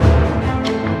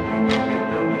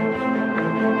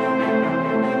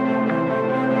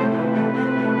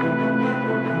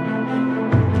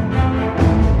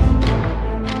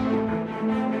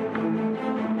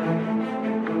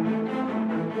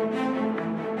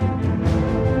Hey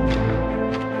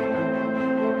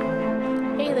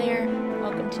there,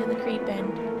 welcome to The Creep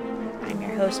In. I'm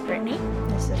your host, Brittany.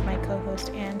 This is my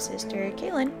co-host and sister,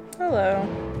 Kaylin. Hello.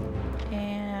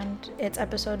 And it's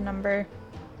episode number...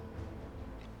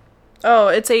 Oh,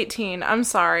 it's 18. I'm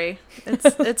sorry.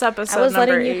 It's episode I was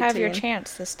number letting you 18. have your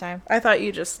chance this time. I thought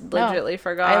you just legitly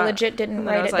forgot. I legit didn't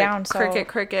write it down, so...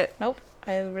 Cricket. Nope,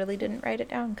 I really didn't write it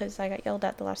down because I got yelled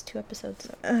at the last two episodes.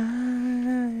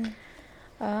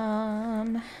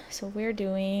 So we're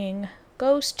doing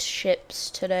ghost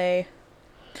ships today.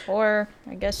 Or,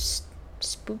 I guess,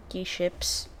 spooky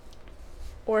ships.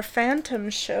 Or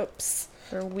phantom ships.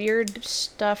 Or weird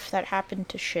stuff that happened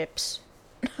to ships.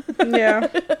 Yeah.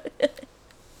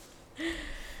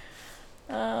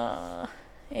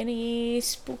 Any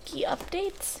spooky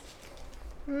updates?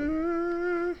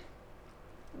 No.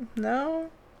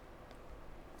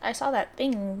 I saw that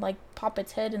thing, like, pop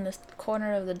its head in the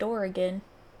corner of the door again.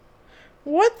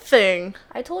 What thing?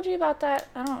 I told you about that.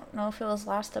 I don't know if it was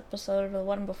last episode or the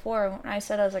one before. When I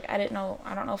said, I was like, I don't know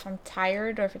if I'm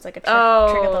tired or if it's like a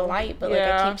trick of the light, but like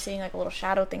I keep seeing like a little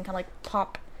shadow thing kind of like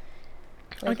pop.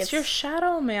 Like it's your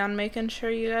shadow man making sure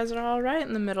you guys are all right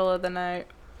in the middle of the night.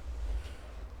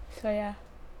 So yeah.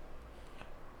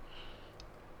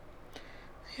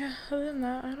 Yeah, other than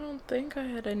that, I don't think I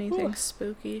had anything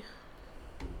spooky.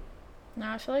 No,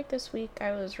 I feel like this week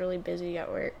I was really busy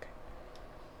at work.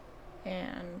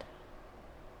 And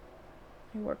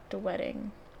I worked a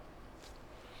wedding.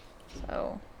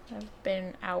 So I've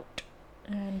been out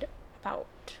and about.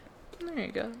 There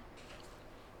you go.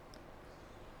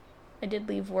 I did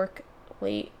leave work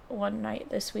late one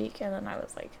night this week, and then I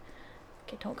was like,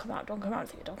 okay, don't come out. I'm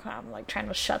like trying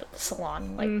to shut the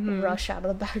salon, like rush out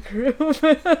of the back room.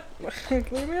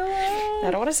 Leave me alone. I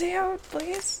don't want to see out,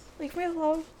 please. Leave me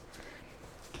alone.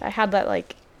 I had that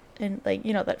like, and like,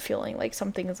 you know, that feeling like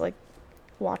something is like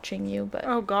watching you, but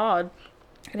oh god,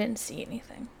 I didn't see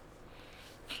anything.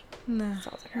 No. So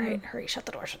I was like, alright, hurry, shut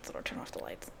the door, turn off the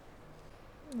lights.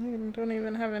 I don't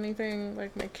even have anything,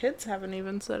 like, my kids haven't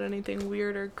even said anything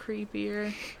weird or creepy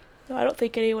or... No, I don't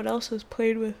think anyone else has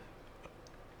played with...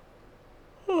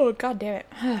 Oh, god damn it.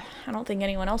 I don't think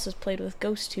anyone else has played with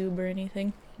GhostTube or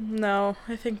anything. No,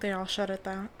 I think they all shut it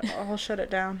down.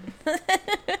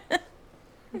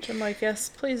 Which I'm like, yes,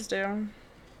 please do.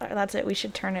 That's it, we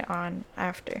should turn it on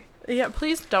after. Yeah,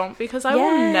 please don't, because I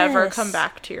will never come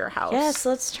back to your house. Yes,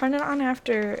 let's turn it on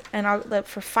after, and I'll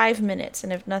for 5 minutes,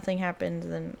 and if nothing happens,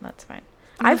 then that's fine.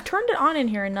 I've turned it on in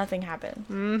here and nothing happened.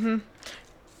 Mm-hmm.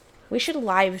 We should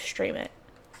live stream it.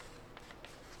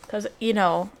 Because, you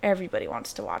know, everybody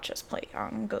wants to watch us play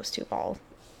on GhostTube, all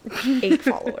 8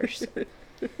 followers.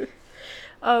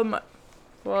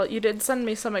 Well, you did send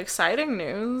me some exciting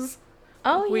news.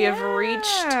 Oh, We have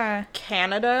reached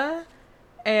Canada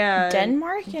and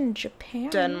Denmark and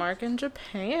Japan.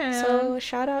 So,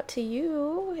 shout out to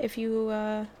you if you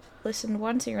listened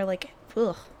once and you're like,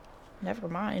 ugh, never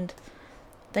mind.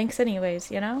 Thanks anyways,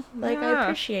 you know? Like, yeah. I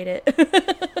appreciate it.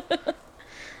 That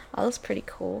was pretty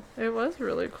cool. It was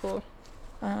really cool.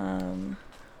 And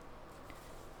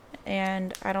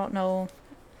I don't know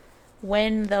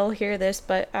when they'll hear this,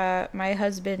 but my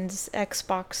husband's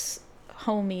Xbox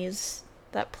homies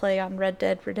that play on Red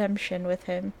Dead Redemption with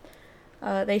him,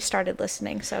 they started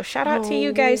listening. So shout out to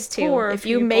you guys too. If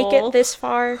you make it this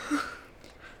far,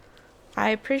 I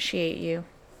appreciate you.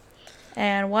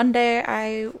 And one day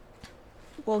I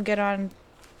will get on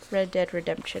Red Dead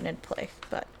Redemption and play,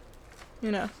 but you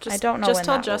know, I don't know. Just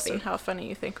tell Justin how funny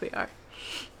you think we are.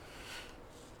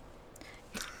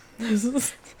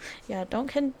 Yeah,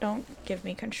 don't give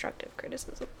me constructive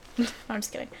criticism. I'm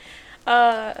just kidding.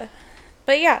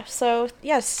 But yeah, so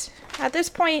yes, at this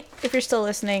point, if you're still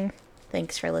listening,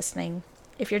 thanks for listening.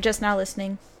 If you're just now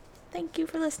listening, thank you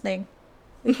for listening.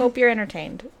 We hope you're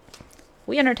entertained.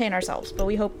 We entertain ourselves, but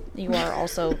we hope you are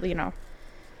also, you know,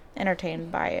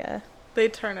 entertained by They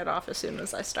turn it off as soon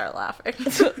as I start laughing.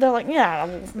 They're like, yeah,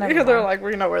 never mind. They're like,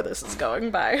 we know where this is going,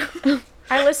 bye.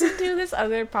 I listened to this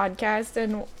other podcast,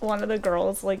 and one of the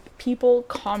girls, like, people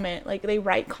comment, like, they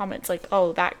write comments like,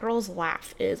 oh, that girl's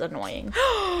laugh is annoying.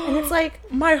 And it's like...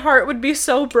 My heart would be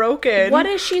so broken. What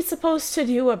is she supposed to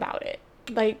do about it?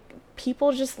 Like,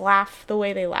 people just laugh the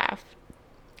way they laugh.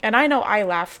 And I know I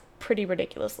laugh pretty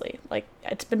ridiculously. Like,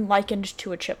 it's been likened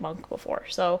to a chipmunk before,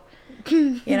 so,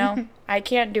 you know, I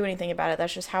can't do anything about it.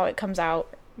 That's just how it comes out.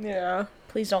 Yeah.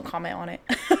 Please don't comment on it.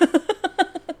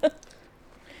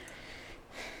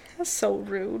 That's so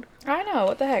rude. I know,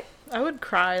 what the heck? I would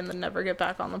cry and then never get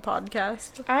back on the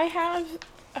podcast.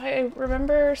 I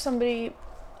remember somebody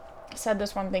said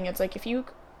this one thing. It's like, if you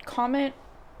comment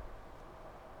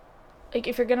like,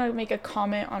 if you're gonna make a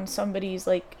comment on somebody's,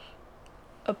 like,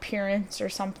 appearance or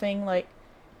something, like,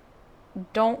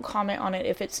 don't comment on it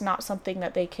if it's not something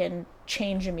that they can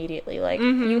change immediately. Like,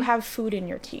 you have food in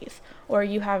your teeth, or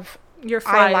you have your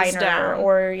flies eyeliner down,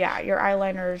 or your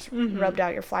eyeliner's rubbed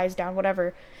out, your flies down,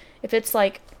 whatever. If it's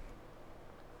like,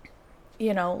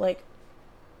 like,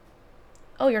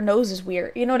 oh, your nose is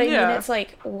weird, you know what I mean? It's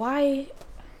like, why?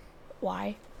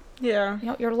 Yeah.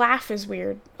 Your laugh is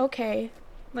weird. Okay,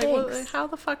 like, well, how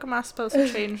the fuck am I supposed to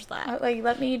change that? like,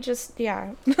 let me just,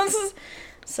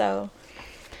 So,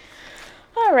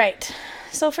 all right.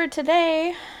 So for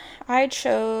today, I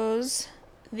chose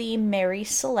the Mary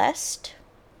Celeste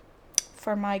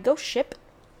for my ghost ship.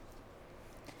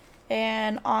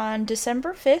 And on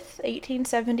December 5th,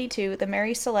 1872, the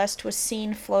Mary Celeste was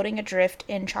seen floating adrift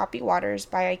in choppy waters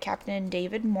by Captain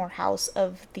David Morehouse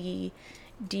of the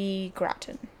De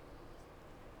Grattan.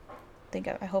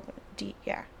 I hope, De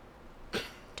Grattan.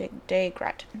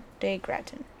 De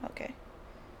Grattan, okay.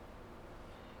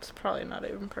 It's probably not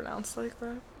even pronounced like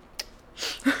that.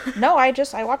 No, I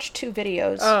watched 2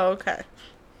 videos. Oh, okay.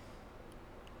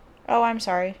 Oh, I'm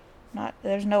sorry.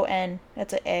 There's no N.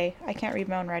 It's a A. I can't read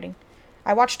my own writing.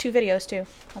 I watched 2 videos too.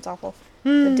 That's awful.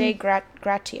 The De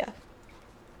Gratia.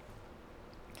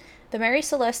 The Mary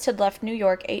Celeste had left New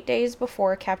York 8 days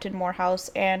before Captain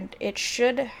Morehouse, and it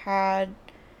should have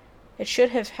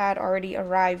had already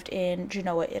arrived in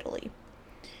Genoa, Italy.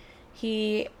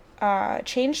 He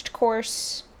changed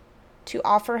course to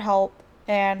offer help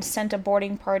and sent a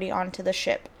boarding party onto the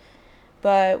ship.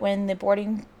 But when the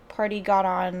boarding party got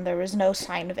on, there was no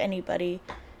sign of anybody,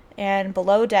 and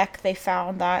below deck they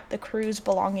found that the crew's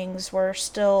belongings were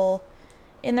still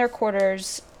in their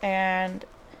quarters, and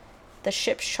the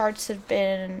ship's charts had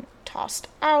been tossed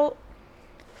out.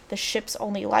 The ship's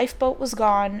only lifeboat was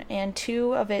gone, and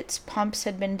 2 of its pumps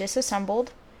had been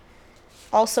disassembled.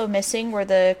 Also missing were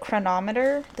the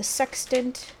chronometer, the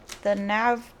sextant, the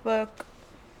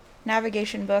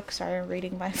navigation book. Sorry, I'm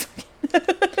reading my fucking...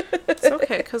 It's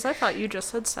okay, because I thought you just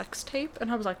said sex tape,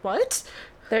 and I was like, what?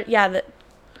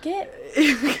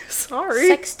 Sorry.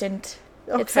 Sextant.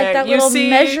 Okay, it's like that little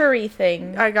measury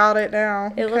thing. I got it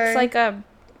now. It looks like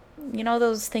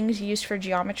those things you use for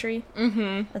geometry?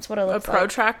 Mm-hmm. That's what it looks like. A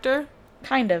protractor?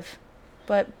 Kind of,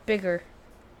 but bigger.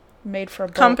 Made for a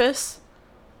boat. Compass?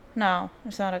 No,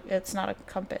 it's not a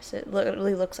compass. It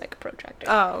literally looks like a protractor.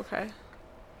 Oh, okay.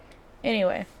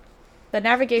 Anyway, the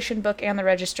navigation book and the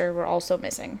register were also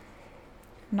missing.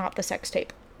 Not the sex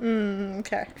tape.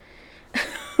 Okay.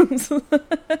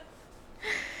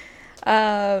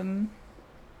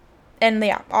 And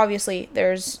obviously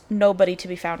there's nobody to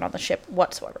be found on the ship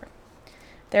whatsoever.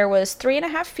 There was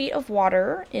 3.5 feet of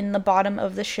water in the bottom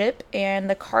of the ship, and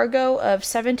the cargo of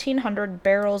 1,700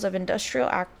 barrels of industrial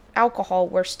alcohol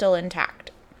were still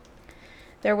intact.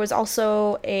 There was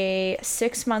also a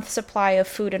 6-month supply of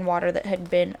food and water that had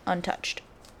been untouched.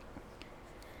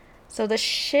 So the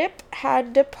ship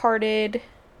had departed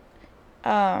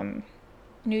New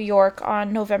York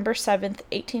on November 7th,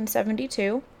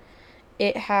 1872.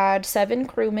 It had 7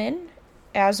 crewmen,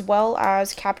 as well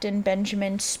as Captain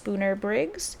Benjamin Spooner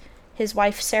Briggs, his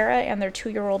wife Sarah, and their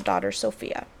 2-year-old daughter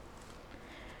Sophia.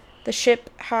 The ship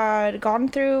had gone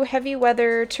through heavy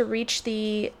weather to reach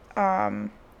the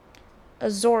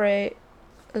Azores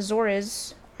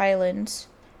Islands,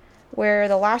 where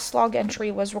the last log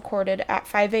entry was recorded at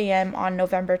 5 a.m. on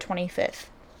November 25th.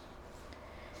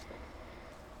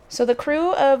 So the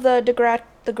crew of the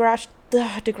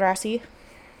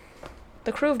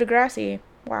Degrassi,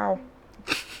 wow,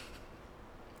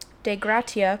 De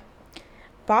Gratia,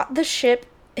 bought the ship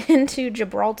into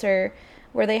Gibraltar,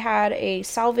 where they had a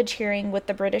salvage hearing with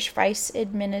the British Vice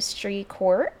Administry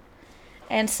Court.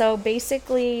 And so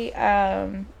basically,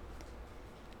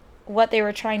 what they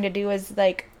were trying to do is,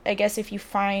 like, I guess if you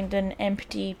find an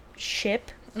empty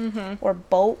ship or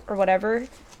boat or whatever,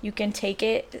 you can take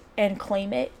it and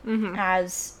claim it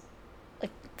as,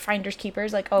 like, finders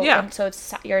keepers. Like, and so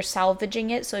you're salvaging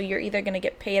it, so you're either going to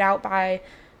get paid out by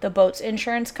the boat's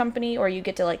insurance company, or you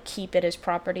get to, like, keep it as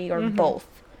property, or both.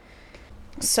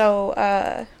 So,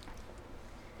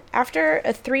 after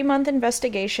a 3-month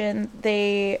investigation,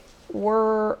 they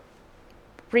were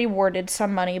rewarded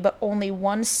some money, but only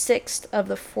 1/6 of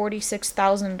the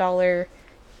 $46,000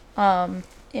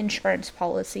 insurance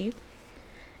policy.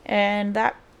 And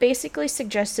that basically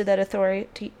suggested that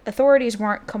authorities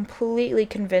weren't completely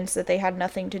convinced that they had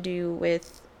nothing to do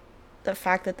with the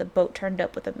fact that the boat turned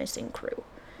up with a missing crew.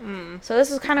 So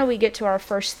this is kind of, we get to our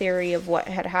first theory of what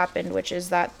had happened, which is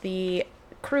that the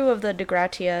crew of the De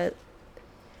Gratia,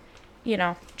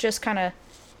 just kind of,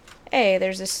 hey,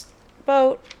 there's this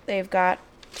boat. They've got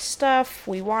stuff.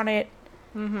 We want it.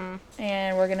 And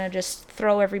we're going to just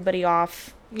throw everybody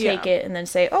off, take it, and then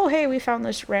say, oh, hey, we found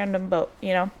this random boat,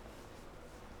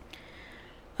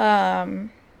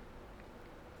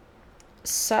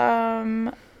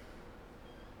 Some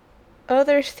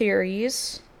other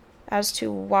theories as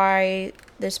to why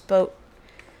this boat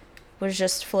was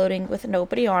just floating with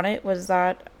nobody on it was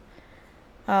that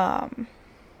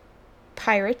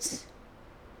pirates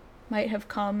might have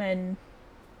come and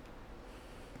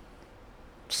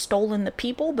stolen the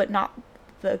people, but not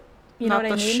the, not what I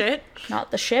the mean? shit?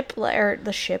 Not the ship, or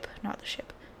the ship, not the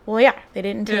ship. Well, yeah, they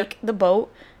didn't take the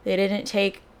boat. They didn't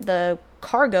take the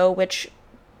cargo, which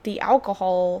the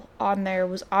alcohol on there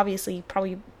was obviously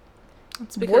probably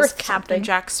It's because worth Captain something.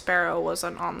 Jack Sparrow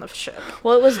wasn't on the ship.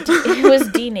 Well, it was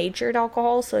denatured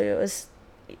alcohol, so it was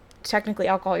technically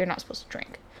alcohol you're not supposed to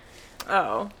drink.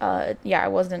 Oh. Yeah,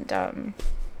 it wasn't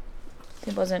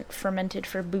fermented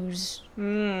for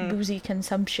boozy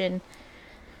consumption.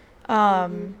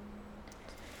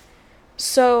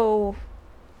 So,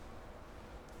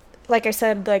 like I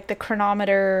said, like the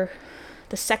chronometer,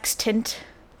 the sextant,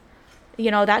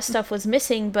 that stuff was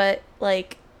missing, but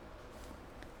like,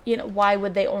 why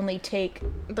would they only take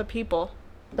The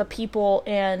people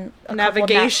and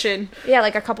navigation?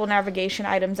 Like a couple navigation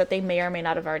items that they may or may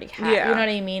not have already had. Yeah. You know what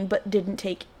I mean? But didn't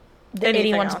take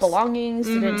Anything anyone's else. belongings.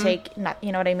 Didn't take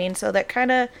you know what I mean? So that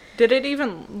kind of Did it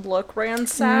even look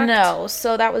ransacked? no.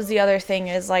 So that was the other thing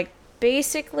is like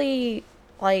basically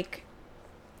like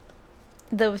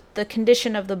the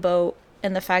condition of the boat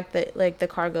and the fact that like the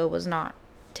cargo was not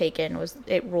taken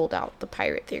it ruled out the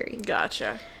pirate theory.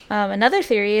 Gotcha. Another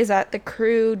theory is that the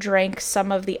crew drank some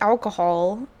of the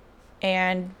alcohol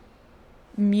and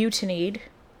mutinied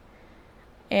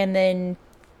and then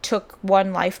took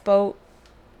one lifeboat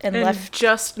and left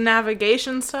just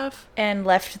navigation stuff? and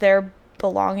left their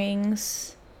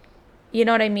belongings. You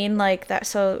know what I mean? Like that.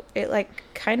 So it like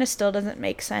kind of still doesn't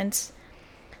make sense.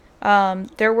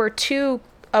 There were two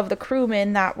of the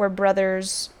crewmen that were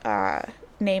brothers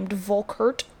named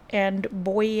Volkert and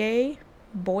Boye,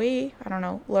 I don't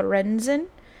know, Lorenzen.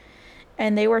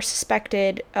 And they were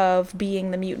suspected of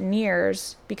being the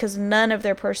mutineers because none of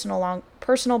their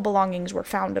personal belongings were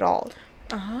found at all.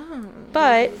 Oh.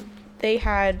 But they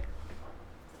had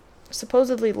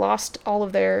supposedly lost all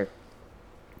of their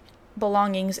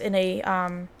belongings in a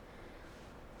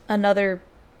another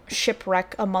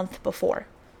shipwreck a month before.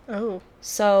 Oh.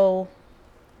 So,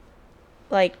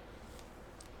 like,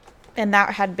 and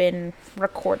that had been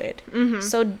recorded.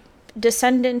 So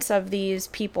descendants of these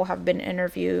people have been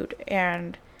interviewed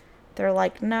and they're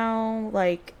like, no,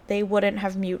 like they wouldn't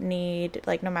have mutinied,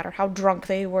 like no matter how drunk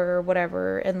they were or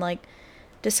whatever. And like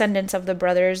descendants of the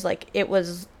brothers, like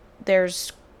there's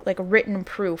like written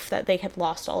proof that they had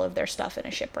lost all of their stuff in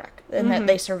a shipwreck and that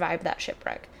they survived that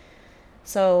shipwreck.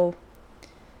 So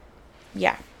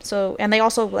yeah. So, and they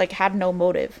also like had no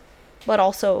motive, but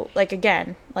also like,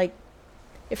 again, like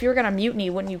if you were going to mutiny,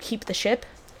 wouldn't you keep the ship?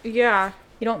 Yeah.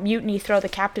 You don't mutiny, throw the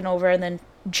captain over, and then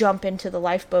jump into the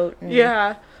lifeboat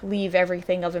and leave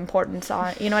everything of importance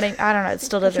on. You know what I mean? I don't know. It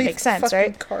still doesn't make sense,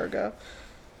 right? Cargo.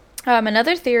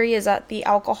 Another theory is that the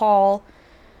alcohol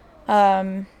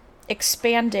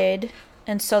expanded,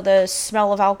 and so the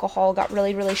smell of alcohol got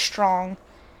really, really strong.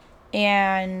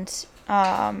 And,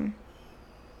 hold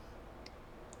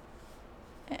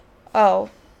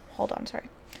on, sorry.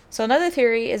 So another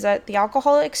theory is that the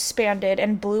alcohol expanded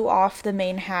and blew off the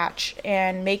main hatch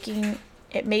and made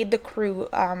the crew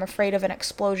afraid of an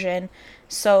explosion.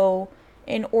 So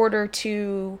in order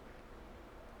to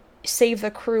save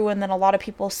the crew, and then a lot of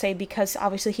people say because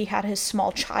obviously he had his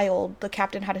small child, the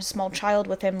captain had his small child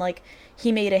with him, like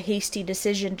he made a hasty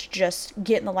decision to just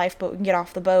get in the lifeboat and get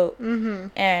off the boat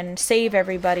and save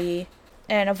everybody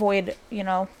and avoid,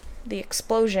 the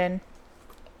explosion.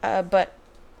 But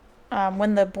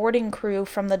when the boarding crew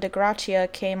from the De Gratia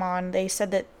came on, they said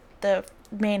that the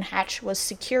main hatch was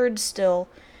secured still,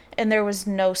 and there was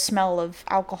no smell of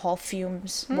alcohol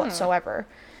fumes whatsoever.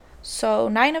 So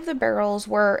 9 of the barrels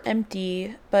were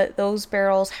empty, but those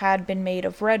barrels had been made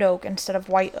of red oak instead of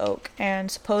white oak, and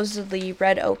supposedly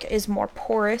red oak is more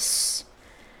porous,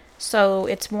 so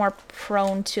it's more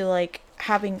prone to like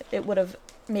it would have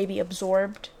maybe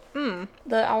absorbed the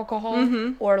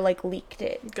alcohol or like leaked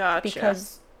it. Gotcha.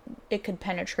 Because it could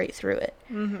penetrate through it.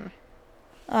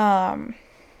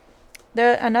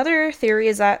 Another theory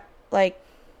is that like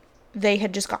they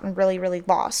had just gotten really, really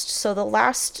lost. So the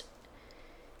last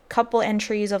couple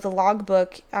entries of the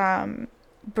logbook,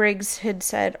 Briggs had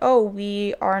said, "Oh,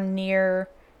 we are near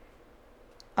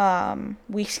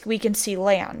we can see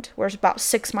land. We're about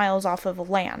 6 miles off of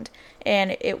land,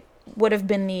 and it would have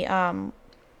been the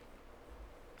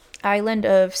island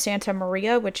of Santa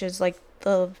Maria, which is like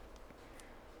the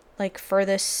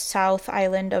furthest south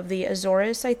island of the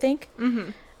Azores, I think.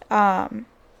 Mm-hmm.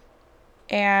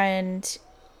 And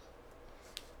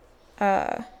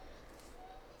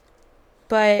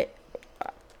but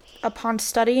upon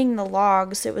studying the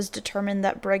logs, it was determined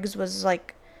that Briggs was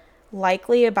like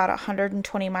likely about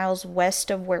 120 miles west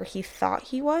of where he thought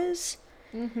he was.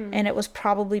 Mm-hmm. And it was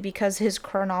probably because his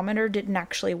chronometer didn't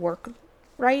actually work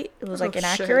right. It was like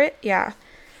inaccurate. Shit. Yeah.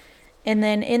 And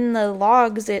then in the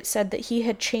logs, it said that he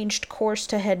had changed course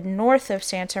to head north of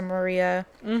Santa Maria,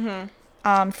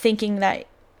 thinking that,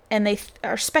 and they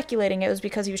are speculating it was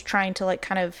because he was trying to like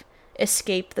kind of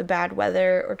escape the bad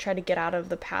weather or try to get out of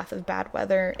the path of bad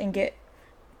weather and get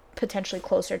potentially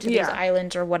closer to these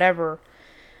islands or whatever.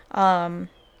 But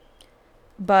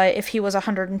if he was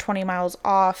 120 miles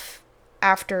off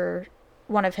after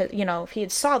one of his, if he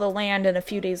had saw the land and a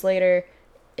few days later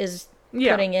is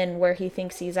putting in where he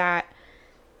thinks he's at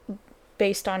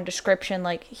based on description,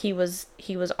 like he was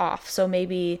off. So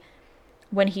maybe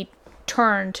when he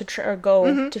turned to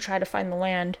to try to find the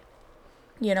land,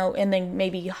 and then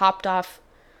maybe hopped off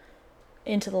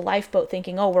into the lifeboat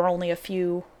thinking, oh, we're only a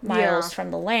few miles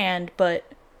from the land, but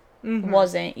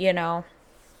wasn't,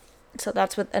 So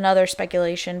that's with another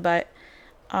speculation, but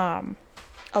a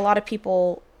lot of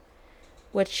people,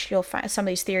 which you'll find some of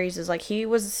these theories is like he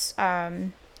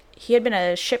had been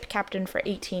a ship captain for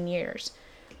 18 years.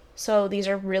 So these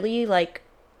are really like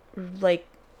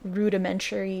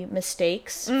rudimentary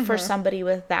mistakes for somebody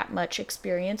with that much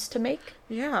experience to make.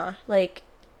 Yeah. Like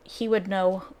he would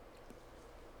know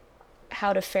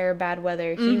how to fare bad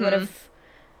weather. He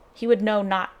would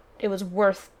know it was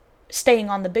worth staying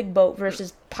on the big boat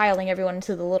versus piling everyone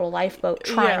into the little lifeboat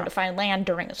trying to find land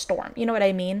during a storm. You know what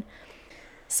I mean?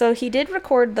 So he did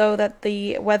record, though, that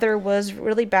the weather was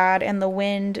really bad and the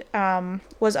wind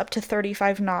was up to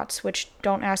 35 knots, which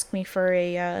don't ask me for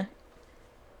I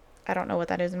don't know what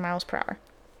that is in miles per hour.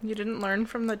 You didn't learn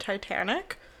from the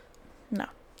Titanic? No.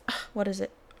 What is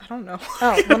it? I don't know.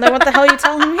 Oh, well then what the hell are you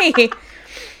telling me?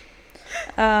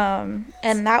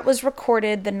 And that was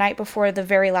recorded the night before the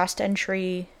very last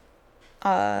entry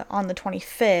on the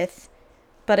 25th.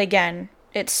 But again,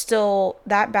 it's still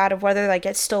that bad of weather, like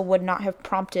it still would not have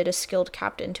prompted a skilled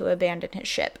captain to abandon his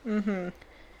ship.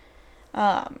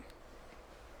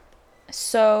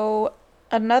 So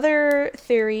another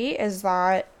theory is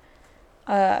that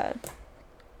that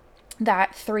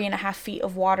 3.5 feet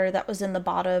of water that was in the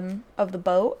bottom of the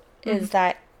boat is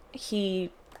that they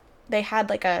had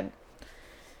like a...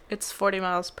 It's 40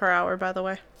 miles per hour, by the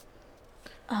way.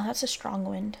 Oh, that's a strong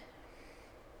wind.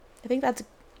 I think is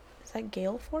that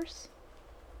gale force?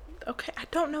 Okay, I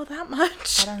don't know that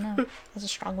much. I don't know. That's a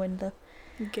strong wind, though.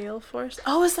 Gale force?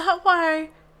 Oh, is that why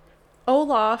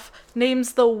Olaf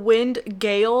names the wind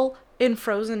Gale in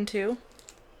Frozen 2?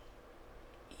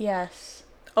 Yes.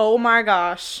 Oh my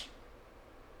gosh.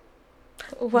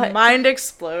 What? Mind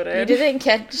exploded. You didn't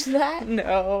catch that?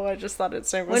 No, I just thought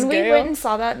its name was When Gale. we went and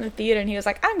saw that in the theater and he was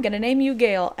like, I'm gonna name you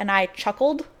Gale, and I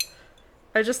chuckled.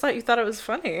 I just thought you thought it was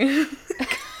funny.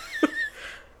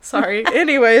 Sorry.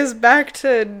 Anyways, back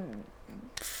to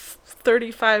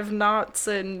 35 knots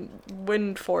and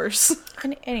wind force.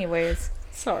 Anyways.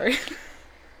 Sorry.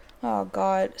 Oh,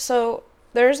 God. So,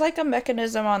 there's like a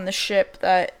mechanism on the ship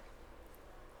that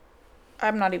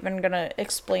I'm not even gonna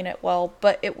explain it well,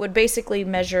 but it would basically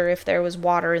measure if there was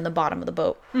water in the bottom of the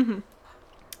boat.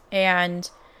 And,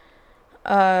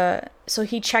 so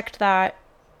he checked that.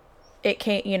 It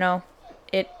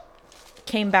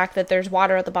came back that there's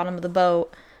water at the bottom of the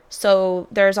boat. So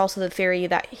there's also the theory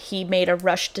that he made a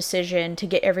rushed decision to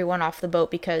get everyone off the boat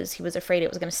because he was afraid it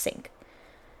was going to sink.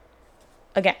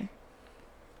 Again,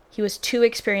 he was too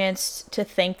experienced to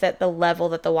think that the level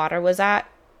that the water was at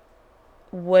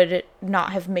would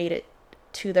not have made it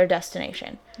to their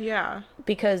destination. Yeah.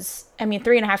 Because,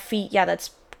 3.5 feet, yeah,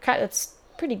 that's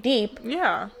pretty deep.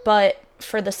 Yeah. But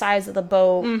for the size of the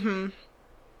boat,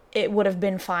 it would have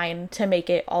been fine to make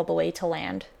it all the way to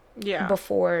land. Yeah.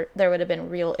 Before there would have been a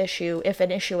real issue, if an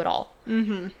issue at all.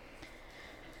 And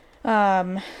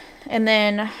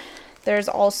then there's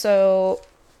also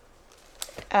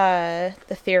the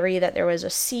theory that there was a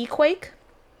sea quake.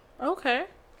 Okay.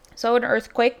 So an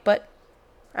earthquake, but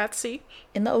At sea.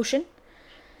 in the ocean.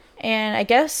 And I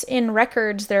guess in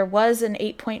records there was an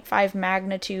 8.5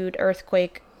 magnitude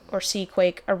earthquake or sea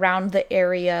quake around the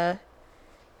area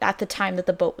at the time that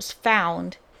the boat was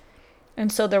found.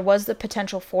 And so there was the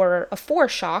potential for a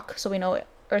foreshock. So we know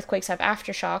earthquakes have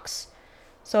aftershocks.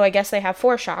 So I guess they have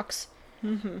foreshocks.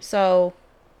 So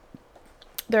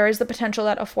there is the potential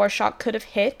that a foreshock could have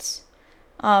hit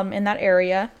in that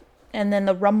area. And then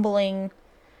the rumbling,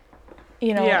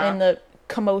 and the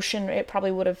commotion, it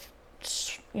probably would have,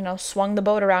 swung the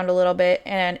boat around a little bit.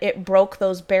 And it broke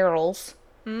those barrels,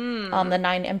 the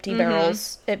 9 empty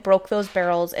barrels. It broke those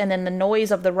barrels. And then the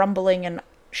noise of the rumbling and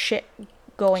shit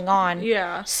going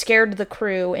on scared the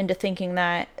crew into thinking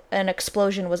that an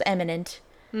explosion was imminent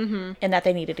and that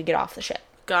they needed to get off the ship.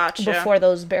 Gotcha. Before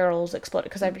those barrels exploded.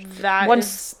 Because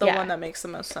is the one that makes the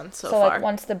most sense so far. Like,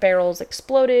 once the barrels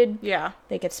exploded, yeah,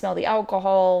 they could smell the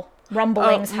alcohol,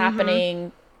 rumblings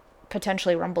happening,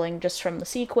 potentially rumbling just from the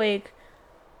seaquake,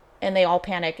 and they all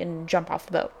panic and jump off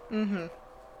the boat.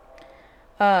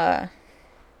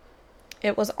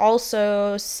 It's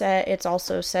also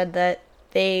said that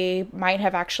they might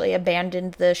have actually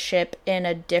abandoned the ship in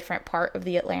a different part of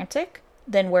the Atlantic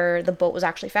than where the boat was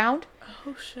actually found.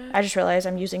 Oh, shit. I just realized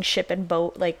I'm using ship and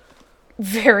boat, like,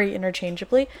 very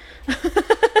interchangeably.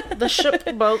 The ship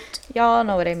boat. Y'all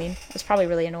know what I mean. It's probably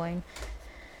really annoying.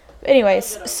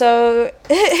 Anyways, so...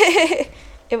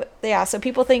 so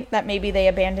people think that maybe they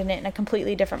abandoned it in a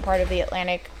completely different part of the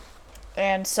Atlantic.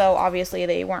 And so, obviously,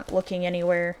 they weren't looking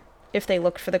anywhere. If they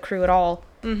looked for the crew at all,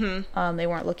 they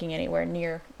weren't looking anywhere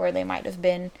near where they might have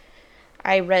been.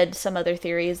 I read some other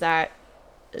theories that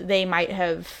they might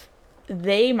have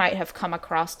come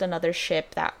across another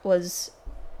ship that was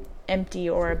empty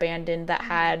or abandoned that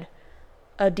had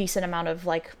a decent amount of,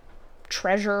 like,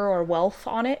 treasure or wealth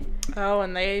on it. Oh,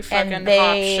 and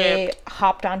they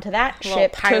hopped onto that little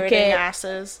ship, took it,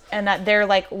 asses. And that they're,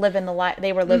 like, living the life.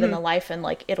 They were living the life in,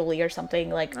 like, Italy or something,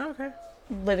 like,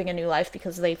 living a new life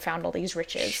because they found all these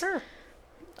riches. Sure.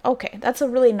 Okay, that's a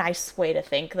really nice way to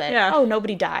think that,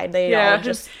 nobody died. They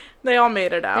all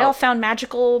made it out. They all found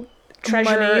magical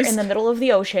treasure Monies. in the middle of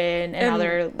the ocean, and now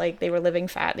they're, like, they were living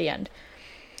fat at the end.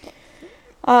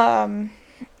 And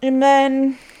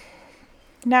then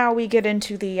now we get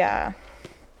into the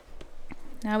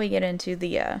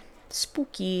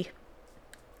spooky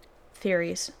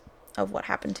theories of what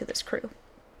happened to this crew.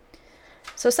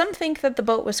 So some think that the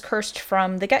boat was cursed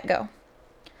from the get-go.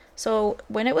 So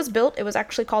when it was built, it was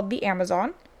actually called the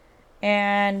Amazon.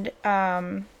 And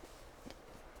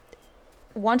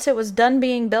once it was done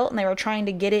being built and they were trying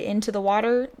to get it into the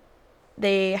water,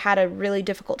 they had a really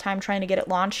difficult time trying to get it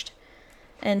launched.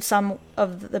 And some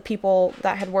of the people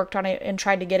that had worked on it and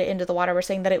tried to get it into the water were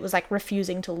saying that it was, like,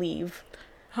 refusing to leave.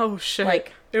 Oh, shit.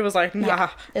 Like, it was like, nah. Yeah.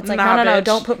 It's like, no,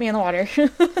 don't put me in the water.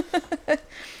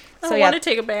 I want to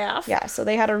take a bath. Yeah, so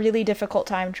they had a really difficult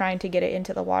time trying to get it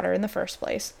into the water in the first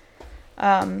place.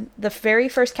 The very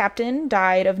first captain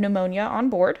died of pneumonia on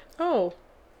board. Oh.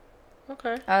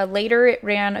 Okay. Later, it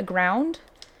ran aground.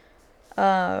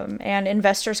 And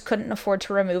investors couldn't afford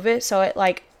to remove it, so it,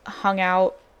 like, hung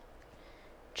out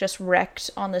just wrecked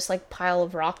on this, like, pile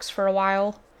of rocks for a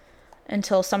while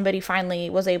until somebody finally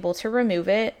was able to remove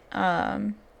it.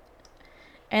 And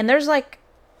there's, like,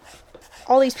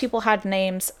 all these people had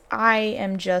names. I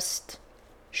am just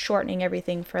shortening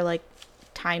everything for, like,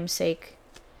 time's sake.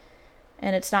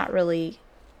 And it's not really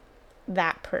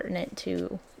that pertinent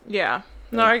to... Yeah.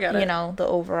 No, I get it. The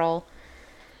overall.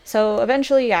 So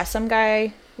eventually, some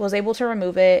guy was able to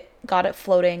remove it, got it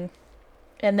floating,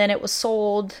 and then it was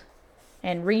sold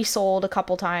and resold a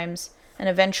couple times, and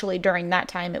eventually during that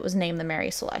time it was named the Mary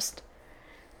Celeste.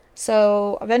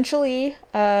 So eventually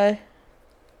our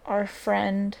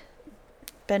friend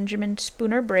Benjamin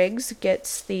Spooner Briggs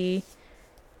gets the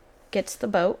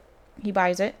boat. He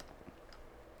buys it.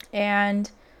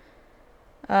 And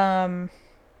so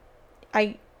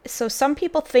some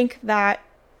people think that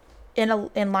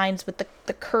in lines with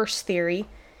the curse theory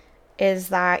is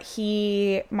that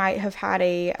he might have had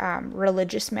a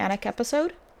religious manic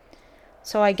episode.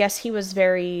 So I guess he was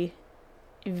very,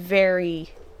 very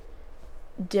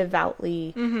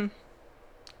devoutly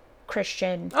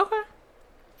Christian. Okay.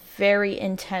 Very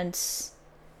intense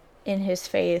in his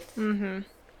faith. Mm-hmm.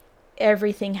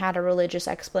 Everything had a religious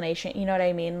explanation. You know what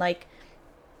I mean? Like,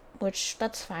 which,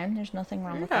 that's fine. There's nothing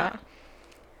wrong with that.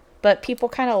 But people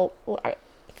kind of,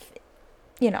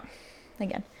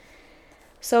 again.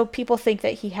 So people think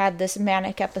that he had this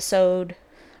manic episode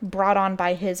brought on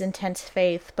by his intense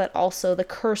faith, but also the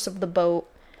curse of the boat.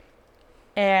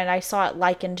 And I saw it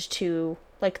likened to,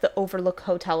 like, the Overlook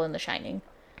Hotel in The Shining.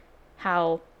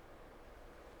 How,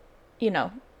 the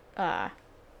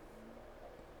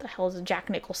hell is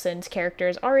Jack Nicholson's character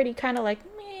is already kind of like,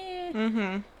 meh.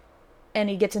 Mm-hmm. And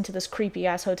he gets into this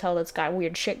creepy-ass hotel that's got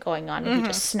weird shit going on, and he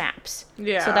just snaps.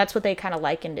 Yeah. So that's what they kind of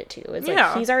likened it to. It's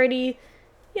like, he's already,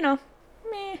 meh.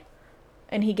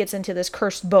 and he gets into this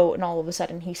cursed boat, and all of a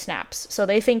sudden he snaps. So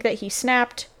they think that he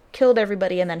snapped, killed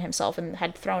everybody, and then himself, and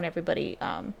had thrown everybody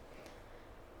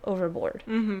overboard.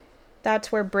 Mm-hmm.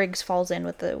 That's where Briggs falls in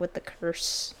with the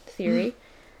curse theory.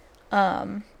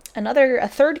 A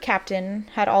third captain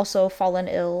had also fallen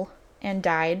ill and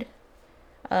died.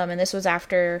 And this was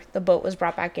after the boat was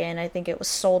brought back in. I think it was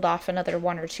sold off another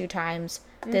 1 or 2 times.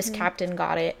 This captain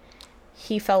got it.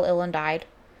 He fell ill and died.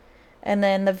 And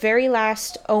then the very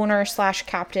last owner /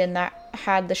 captain that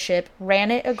had the ship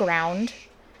ran it aground.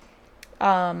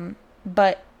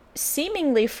 But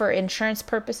seemingly for insurance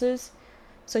purposes.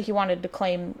 So he wanted to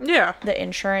claim the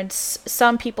insurance.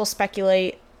 Some people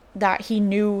speculate that he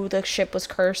knew the ship was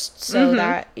cursed, so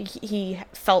that he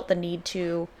felt the need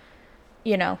to,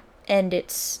 end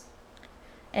its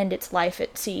life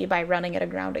at sea by running it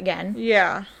aground again.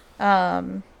 Yeah.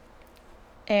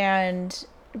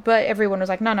 But everyone was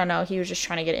like, no, he was just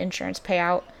trying to get insurance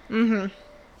payout. Mm-hmm.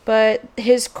 But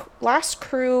his last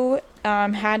crew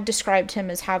had described him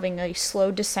as having a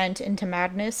slow descent into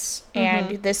madness,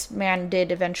 and this man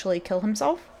did eventually kill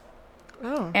himself.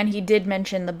 Oh. And he did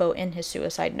mention the boat in his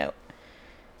suicide note.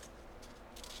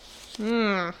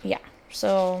 Yeah.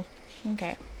 So,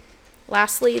 okay.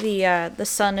 Lastly, the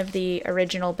son of the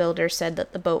original builder said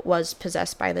that the boat was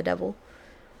possessed by the devil.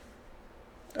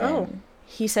 Oh.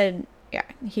 He said,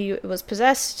 he was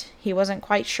possessed. He wasn't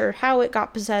quite sure how it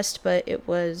got possessed, but it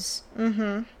was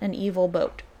an evil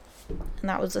boat. And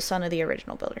that was the son of the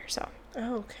original builder, so.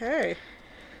 Okay.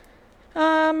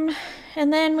 And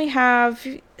then we have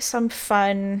some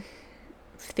fun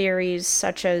theories,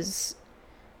 such as,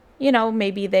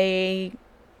 maybe they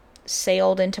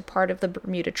sailed into part of the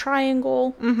Bermuda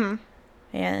Triangle,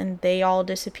 and they all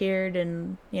disappeared,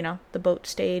 and, the boat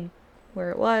stayed where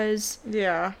it was.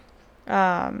 Yeah.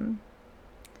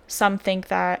 Some think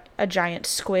that a giant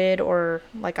squid or,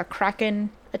 like, a kraken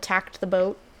attacked the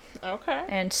boat. Okay.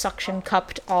 And suction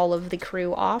cupped all of the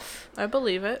crew off. I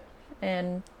believe it.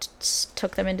 And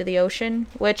took them into the ocean,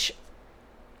 which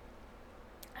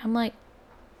I'm like,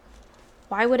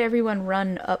 why would everyone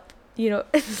run up,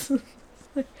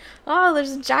 oh,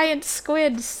 there's a giant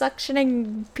squid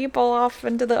suctioning people off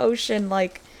into the ocean,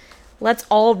 like, let's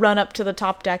all run up to the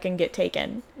top deck and get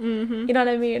taken. Mm-hmm. You know what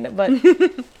I mean? But,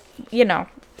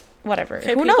 whatever.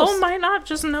 Okay, Who people knows? might not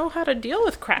just know how to deal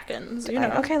with krakens,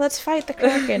 Okay, let's fight the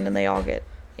kraken, and they all get,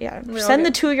 send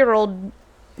the 2-year-old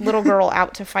little girl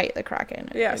out to fight the kraken.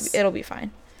 Yes. It'll be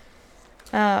fine.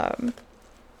 And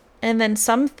then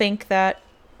some think that,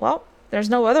 well, there's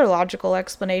no other logical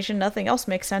explanation. Nothing else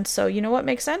makes sense. So you know what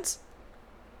makes sense?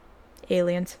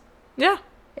 Aliens. Yeah.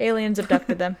 Aliens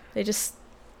abducted them. They just,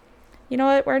 you know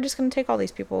what? We're just going to take all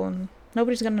these people and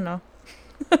nobody's going to know.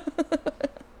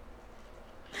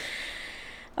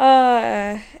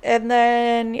 And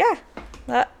then,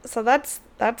 so that's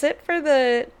it for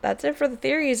the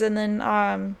theories. And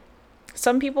then,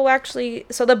 some people actually,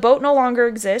 so the boat no longer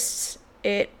exists.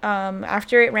 It,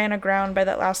 after it ran aground by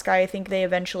that last guy, I think they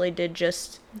eventually did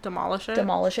just demolish it.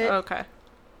 Okay.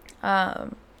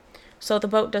 So the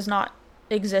boat does not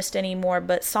exist anymore,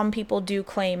 but some people do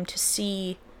claim to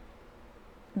see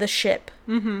the ship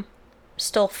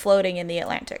still floating in the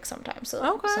Atlantic sometimes.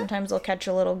 So sometimes they'll catch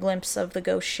a little glimpse of the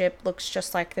ghost ship. Looks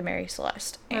just like the Mary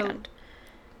Celeste, and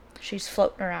she's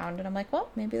floating around. And I'm like, well,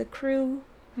 maybe the crew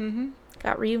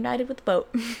got reunited with the boat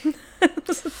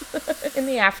in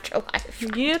the afterlife.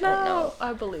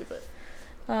 I believe it.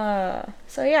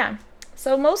 So yeah.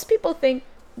 So most people think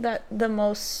that the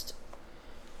most,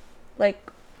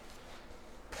 like,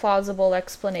 plausible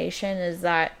explanation is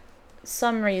that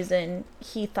some reason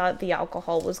he thought the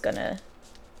alcohol was gonna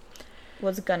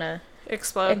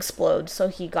explode, so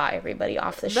he got everybody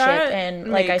off the ship.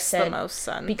 And like I said, the most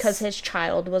sense. Because his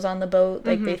child was on the boat,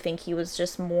 like they think he was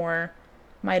just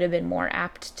might have been more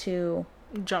apt to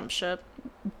jump ship.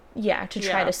 Yeah, to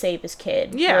try to save his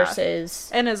kid versus...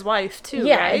 And his wife, too,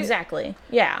 yeah, right? Exactly.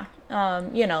 Yeah.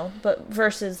 But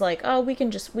versus, like, oh, we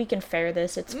can fare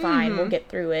this, it's fine, we'll get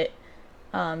through it.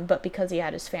 But because he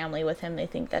had his family with him, they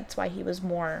think that's why he was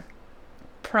more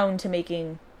prone to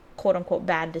making quote-unquote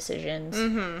bad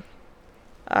decisions.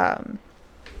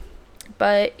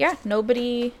 But, yeah,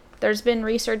 there's been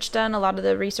research done. A lot of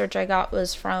the research I got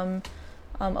was from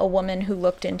a woman who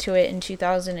looked into it in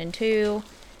 2002.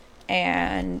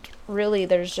 And really,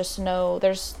 there's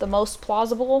the most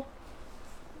plausible,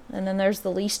 and then there's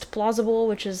the least plausible,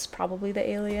 which is probably the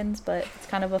aliens, but it's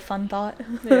kind of a fun thought.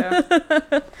 Yeah.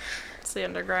 It's the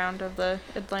underground of the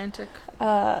Atlantic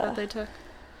that they took.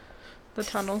 The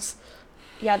tunnels.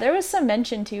 Yeah, there was some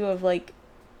mention, too, of, like,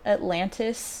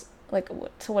 Atlantis, like,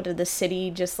 so what did the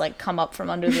city just like come up from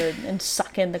under the and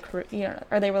suck in the crew, you know,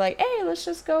 or they were like, hey,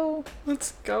 let's go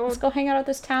hang out at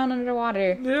this town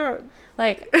underwater. Yeah.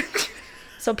 Like,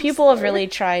 so people have really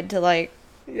tried to, like,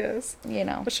 yes, you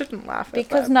know, I shouldn't laugh at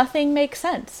because that. nothing makes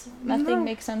sense. Nothing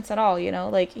makes sense at all, you know.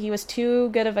 Like, he was too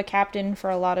good of a captain for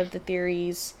a lot of the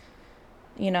theories.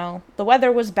 You know, the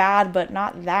weather was bad, but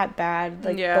not that bad.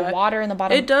 Like, the water in the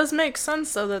bottom. It does make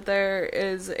sense, though, that there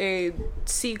is a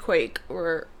sea quake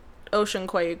or ocean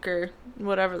quake or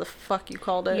whatever the fuck you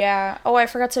called it. Yeah. Oh, I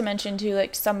forgot to mention, too,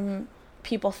 like, some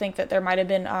people think that there might have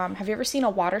been, have you ever seen a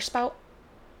water spout?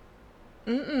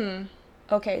 Mm-mm.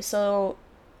 Okay, so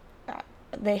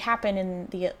they happen in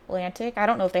the Atlantic. I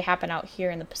don't know if they happen out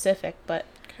here in the Pacific, but...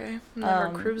 Okay. I'm never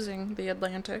cruising the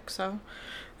Atlantic, so...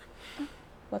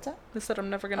 What's that? I said I'm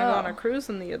never going to go on a cruise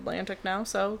in the Atlantic now,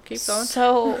 so keep going.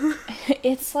 So,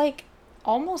 it's like,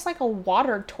 almost like a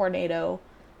water tornado.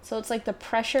 So it's like the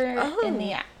pressure in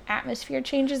the atmosphere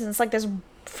changes, and it's like this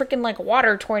freaking, like,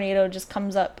 water tornado just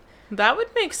comes up. That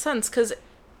would make sense, because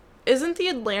isn't the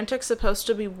Atlantic supposed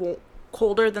to be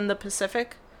colder than the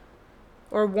Pacific?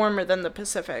 Or warmer than the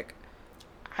Pacific?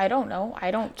 I don't know.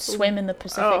 I don't swim in the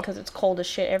Pacific because it's cold as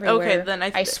shit everywhere. Okay, then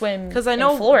I swim because I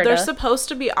know in Florida. they're supposed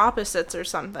to be opposites or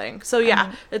something. So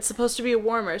yeah, it's supposed to be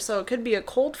warmer. So it could be a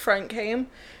cold front came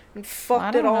and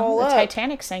fucked it all up. The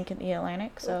Titanic sank in the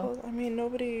Atlantic, so... Well, I mean,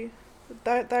 nobody...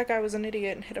 That guy was an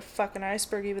idiot and hit a fucking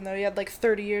iceberg, even though he had like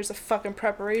 30 years of fucking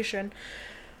preparation.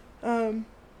 Well,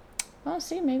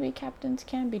 see, maybe captains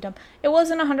can be dumb. It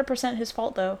wasn't 100% his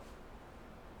fault, though.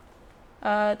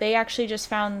 They actually just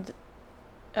found...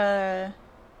 they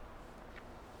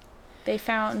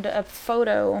found a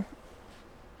photo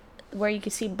where you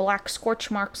could see black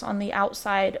scorch marks on the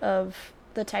outside of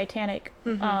the Titanic.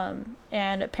 Mm-hmm.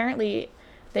 And apparently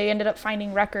they ended up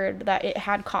finding record that it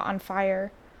had caught on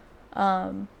fire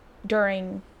while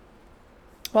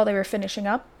they were finishing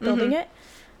up building it.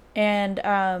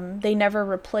 And they never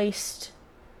replaced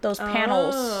those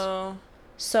panels.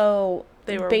 So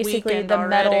they were basically the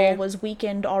metal was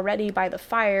weakened already by the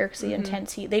fire because the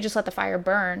intense heat. They just let the fire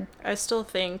burn. I still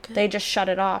think they just shut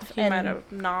it off. He might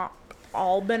have not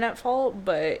all been at fault,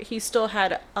 but he still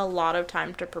had a lot of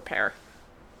time to prepare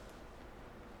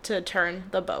to turn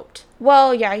the boat.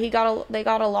 Well, yeah, they got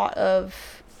a lot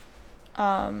of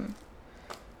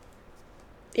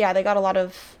they got a lot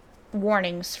of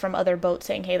warnings from other boats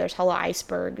saying, hey, there's hella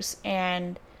icebergs,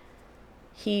 and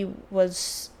he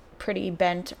was pretty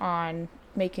bent on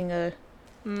making a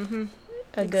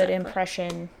good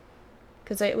impression,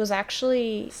 because it was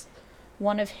actually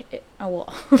one of it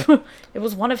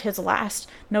was one of his last,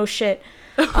 no shit.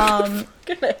 I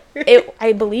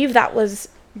believe that was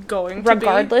going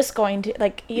to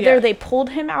like either they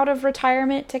pulled him out of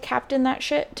retirement to captain that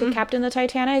ship, to captain the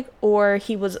Titanic, or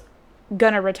he was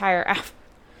gonna retire after,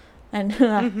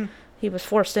 and he was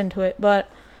forced into it. But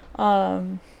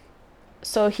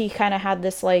so he kind of had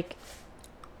this like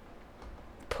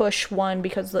push, one,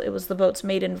 because it was the boat's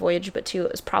maiden voyage, but two,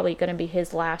 it was probably going to be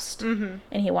his last, and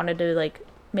he wanted to like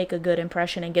make a good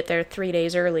impression and get there 3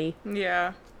 days early.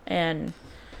 Yeah. And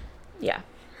yeah,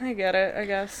 I get it, I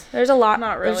guess. There's a lot.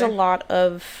 Not really. There's a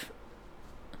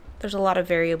lot of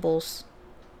variables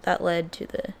that led to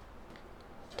the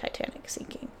Titanic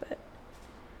sinking, but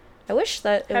I wish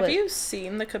that Have you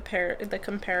seen the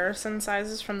comparison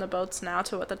sizes from the boats now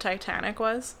to what the Titanic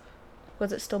was?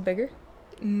 Was it still bigger?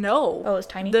 No. Oh, it was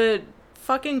tiny? The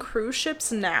fucking cruise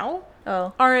ships now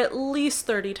are at least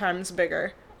 30 times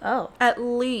bigger. Oh. At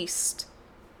least.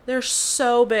 They're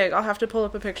so big. I'll have to pull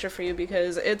up a picture for you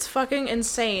because it's fucking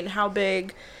insane how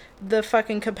big the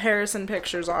fucking comparison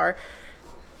pictures are.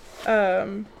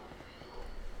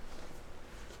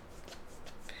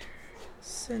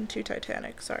 Into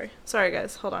Titanic. Sorry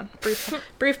guys, hold on.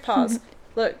 Brief pause.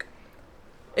 Look.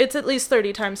 It's at least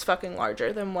 30 times fucking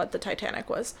larger than what the Titanic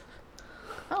was.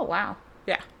 Oh, wow.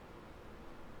 Yeah.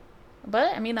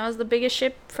 But, I mean, that was the biggest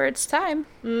ship for its time.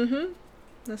 Mm-hmm.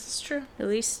 This is true. At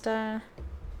least, that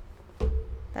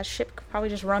ship could probably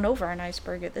just run over an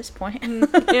iceberg at this point.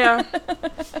 Yeah.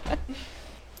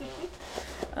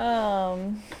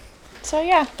 So,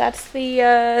 yeah, that's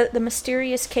the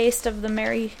mysterious case of the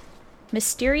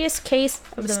Mysterious case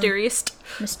of Mysterious.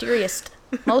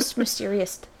 Most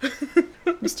mysterious.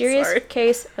 Mysterious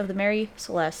case of the Mary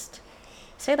Celeste.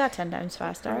 Say that 10 times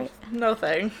fast, alright? No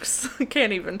thanks. I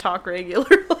can't even talk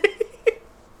regularly.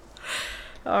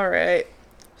 Alright.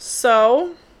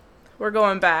 So, we're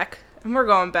going back. And we're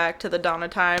going back to the dawn of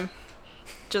time.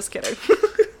 Just kidding.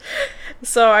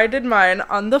 So, I did mine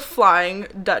on the Flying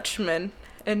Dutchman.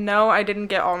 And no, I didn't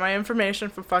get all my information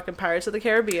from fucking Pirates of the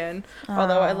Caribbean,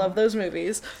 although I love those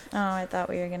movies. Oh, I thought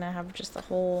we were gonna have just a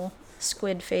whole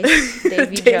squid face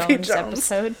Davy Jones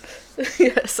episode.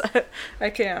 Yes, I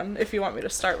can, if you want me to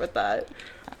start with that.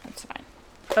 That's fine.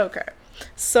 Okay.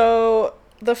 So,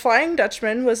 the Flying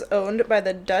Dutchman was owned by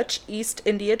the Dutch East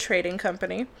India Trading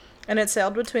Company, and it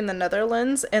sailed between the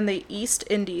Netherlands and the East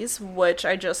Indies, which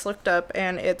I just looked up,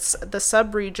 and it's the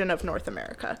sub-region of North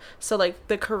America. So, like,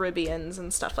 the Caribbeans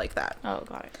and stuff like that. Oh,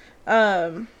 got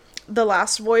it. The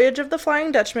last voyage of the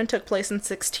Flying Dutchman took place in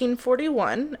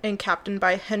 1641, and captained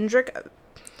by Hendrik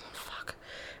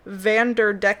van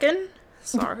der Decken.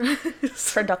 Sorry.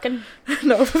 Traducken?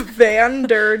 No, Van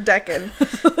der Decken.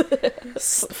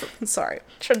 Sorry.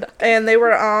 And they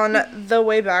were on the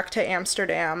way back to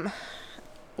Amsterdam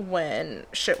when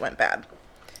shit went bad.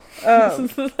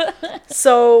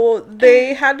 So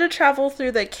they had to travel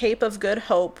through the Cape of Good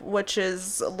Hope, which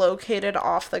is located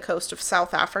off the coast of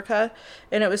South Africa,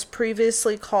 and it was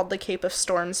previously called the Cape of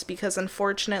Storms because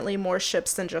unfortunately more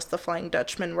ships than just the Flying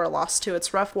Dutchman were lost to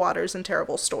its rough waters and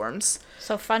terrible storms.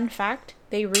 So, fun fact,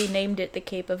 they renamed it the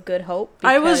Cape of Good Hope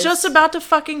I was just about to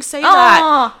fucking say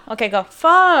that. Okay, go.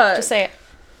 Fuck. Just say it.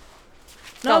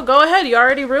 No, go ahead. You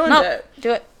already ruined it.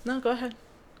 Do it. No, go ahead.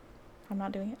 I'm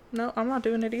not doing it. No, I'm not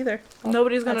doing it either. Well,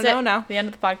 nobody's gonna know now. The end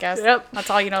of the podcast. Yep. That's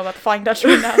all you know about the Flying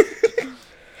Dutchman now.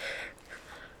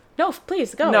 No,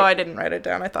 please, go. No, I didn't write it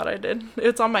down. I thought I did.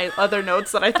 It's on my other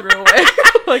notes that I threw away.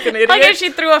 Like an idiot. Like if she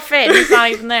threw a fit. It's not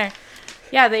even there.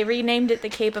 Yeah, they renamed it the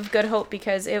Cape of Good Hope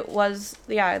because it was,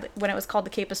 when it was called the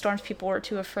Cape of Storms, people were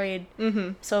too afraid.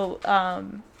 Mm-hmm. So,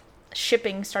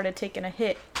 shipping started taking a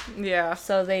hit. Yeah.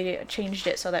 So they changed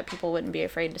it so that people wouldn't be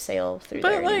afraid to sail through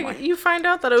there anymore. But, you find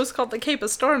out that it was called the Cape of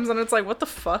Storms, and it's like, what the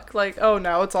fuck? Like, oh,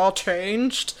 now it's all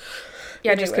changed.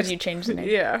 Yeah, anyways. Just because you changed the name.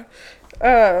 Yeah.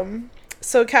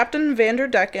 So Captain Van der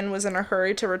Decken was in a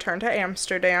hurry to return to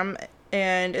Amsterdam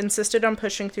and insisted on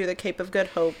pushing through the Cape of Good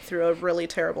Hope through a really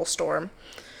terrible storm.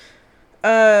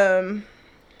 The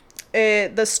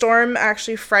storm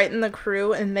actually frightened the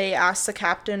crew, and they asked the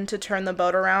captain to turn the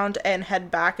boat around and head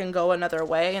back and go another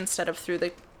way instead of through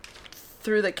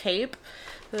the Cape.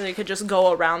 So they could just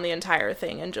go around the entire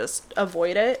thing and just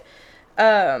avoid it.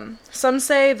 Some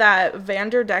say that Van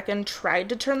der Decken tried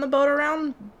to turn the boat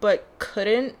around, but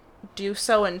couldn't do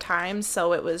so in time,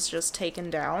 so it was just taken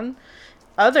down.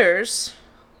 Others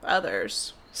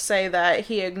say that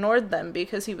he ignored them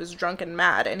because he was drunk and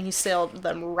mad, and he sailed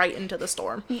them right into the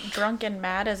storm. Drunk and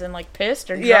mad as in, like, pissed,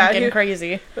 or drunk and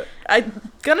crazy?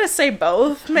 I'm gonna say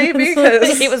both, maybe,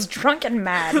 because... He was drunk and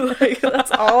mad. Like,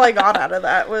 that's all I got out of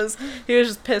that, was he was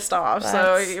just pissed off,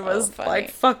 so he was like,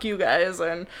 fuck you guys,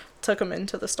 and took him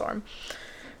into the storm.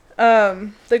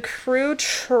 The crew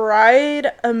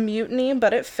tried a mutiny,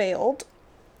 but it failed,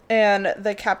 and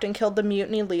the captain killed the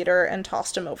mutiny leader and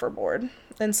tossed him overboard,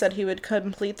 and said he would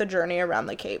complete the journey around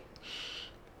the Cape.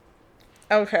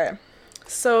 Okay,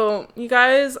 so you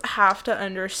guys have to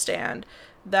understand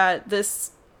that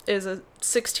this is a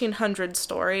 1600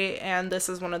 story, and this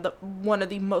is one of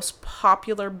the most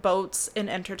popular boats in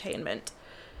entertainment.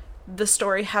 The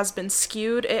story has been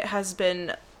skewed. It has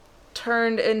been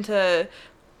turned into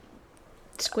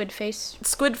Squid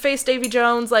face Davy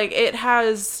Jones. Like, it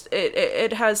has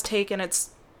taken its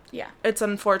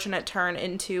unfortunate turn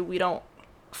into, we don't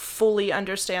fully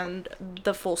understand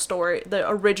the full story, the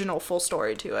original full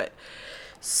story to it.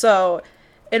 So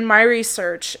in my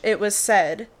research, it was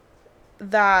said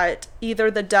that either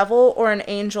the devil or an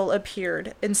angel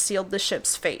appeared and sealed the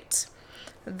ship's fate.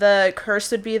 The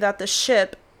curse would be that the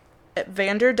ship,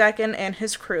 Van der Decken and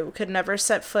his crew, could never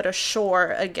set foot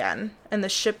ashore again, and the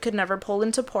ship could never pull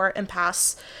into port and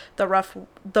pass the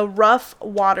rough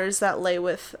waters that lay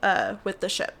with the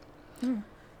ship.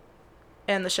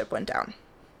 And the ship went down.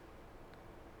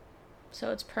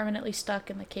 So it's permanently stuck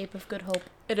in the Cape of Good Hope.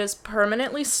 It is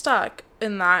permanently stuck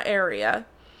in that area,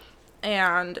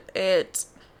 and it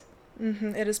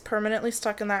is permanently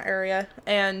stuck in that area,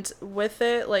 and with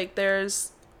it, like,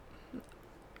 there's...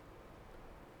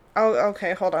 Oh,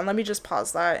 okay, hold on. Let me just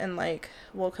pause that, and, like,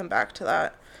 we'll come back to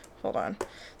that. Hold on.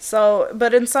 So,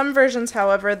 but in some versions,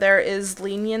 however, there is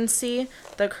leniency.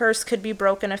 The curse could be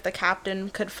broken if the captain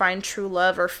could find true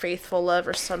love or faithful love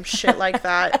or some shit like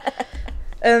that.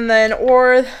 And then,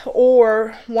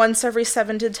 or once every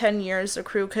 7 to 10 years, the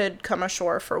crew could come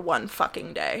ashore for one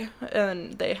fucking day,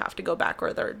 and they have to go back,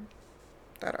 or they're,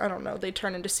 I don't know, they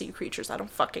turn into sea creatures. I don't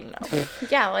fucking know.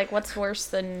 Yeah, like, what's worse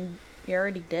than you're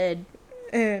already dead?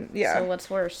 And yeah. So what's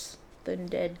worse than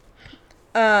dead?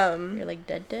 You're like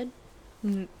dead? Dead.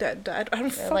 I don't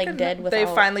fucking like dead know. without... They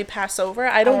finally pass over?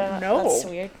 I don't know. That's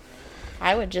weird.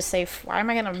 I would just say, why am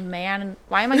I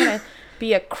gonna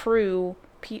be a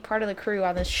part of the crew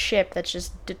on this ship that's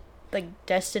just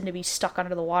destined to be stuck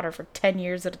under the water for 10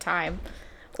 years at a time?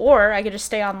 Or I could just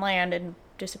stay on land and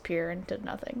disappear into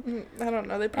nothing. I don't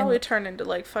know. They probably turn into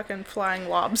like fucking flying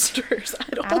lobsters.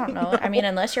 I don't know. I mean,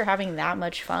 unless you're having that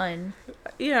much fun.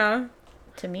 Yeah.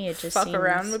 To me, it just fuck seems...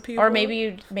 around with people. Or maybe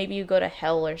you go to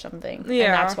hell or something. Yeah.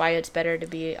 And that's why it's better to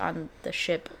be on the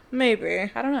ship.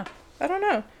 Maybe. I don't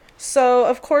know. So,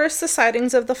 of course, the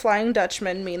sightings of the Flying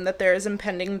Dutchman mean that there is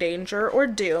impending danger or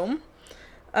doom.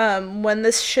 When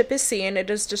this ship is seen, it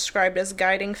is described as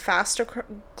gliding fast across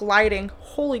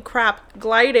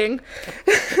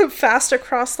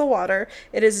the water.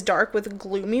 It is dark with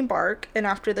gloomy bark, and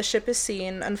after the ship is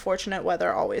seen, unfortunate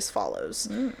weather always follows.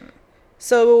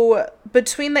 So,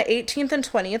 between the 18th and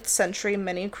 20th century,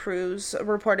 many crews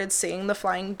reported seeing the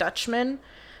Flying Dutchman.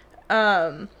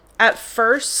 At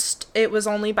first, it was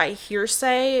only by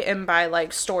hearsay and by,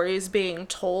 like, stories being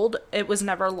told. It was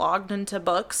never logged into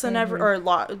books and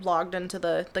logged into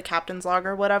the captain's log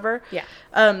or whatever. Yeah.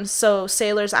 So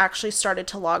sailors actually started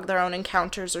to log their own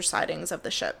encounters or sightings of the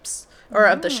ships. Or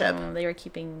of the ship. They were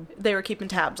keeping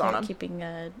tabs on them. Keeping,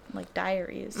 like,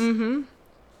 diaries. Mm-hmm.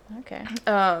 Okay.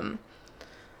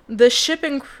 The ship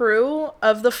and crew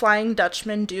of the Flying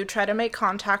Dutchman do try to make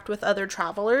contact with other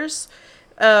travelers.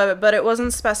 But it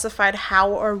wasn't specified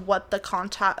how or what the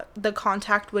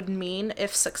contact would mean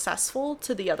if successful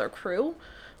to the other crew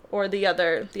or the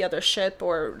other ship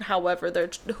or whoever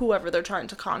they're trying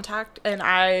to contact. And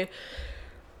I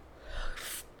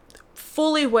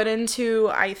fully went into,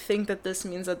 I think that this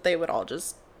means that they would all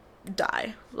just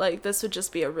die. Like, this would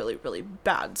just be a really, really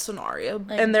bad scenario.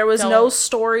 Like, and there was no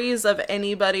stories of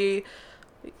anybody,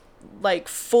 like,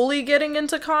 fully getting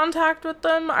into contact with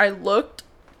them. I looked,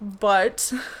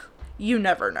 but you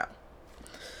never know.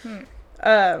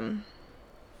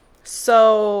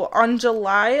 So on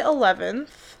July 11th,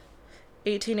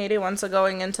 1881, so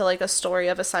going into like a story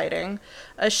of a sighting,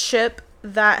 a ship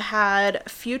that had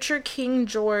future King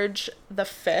George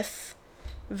V,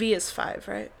 V is 5,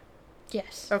 right?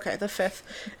 Yes. Okay, the 5th.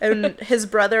 And his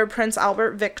brother, Prince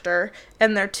Albert Victor,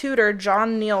 and their tutor,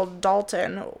 John Neil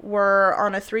Dalton, were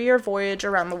on a 3-year voyage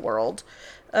around the world.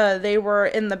 They were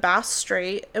in the Bass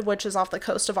Strait, which is off the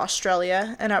coast of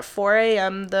Australia, and at 4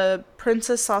 a.m., the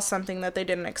princess saw something that they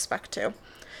didn't expect to.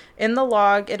 In the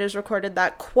log, it is recorded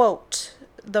that, quote,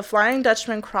 "The Flying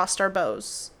Dutchman crossed our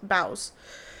bows."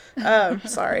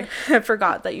 Sorry, I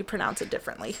forgot that you pronounce it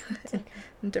differently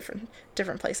in different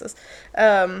places.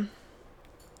 And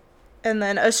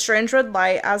then a strange red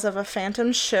light as of a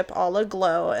phantom ship all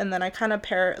aglow, and then I kind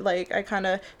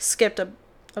of skipped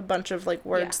a bunch of like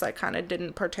words that kind of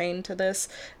didn't pertain to this.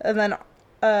 And then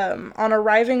on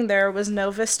arriving there was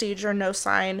no vestige or no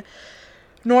sign,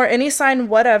 nor any sign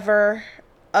whatever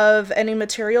of any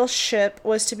material ship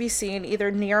was to be seen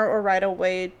either near or right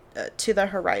away to the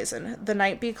horizon. The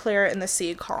night be clear and the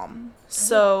sea calm.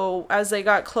 So as they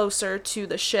got closer to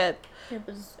the ship,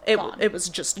 it was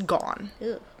just gone.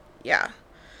 Ew. Yeah.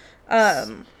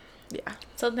 Yeah.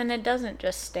 So then it doesn't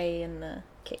just stay in the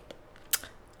Cape.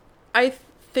 I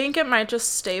think it might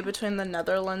just stay between the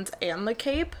Netherlands and the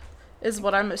Cape, is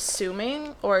what I'm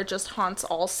assuming, or it just haunts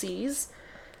all seas.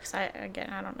 Because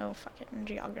I don't know fucking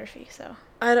geography, so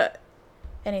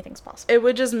anything's possible. It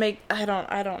would just make, I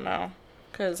don't know,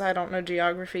 because I don't know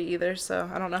geography either, so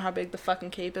I don't know how big the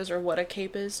fucking Cape is or what a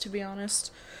Cape is, to be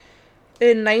honest.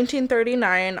 In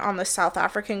 1939, on the South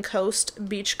African coast,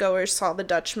 beachgoers saw the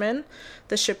Dutchman.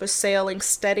 The ship was sailing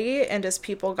steady, and as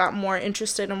people got more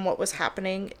interested in what was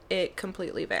happening, it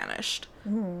completely vanished.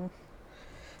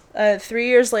 3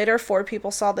 years later, 4 people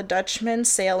saw the Dutchman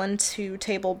sail into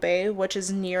Table Bay, which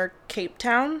is near Cape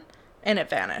Town, and it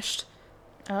vanished.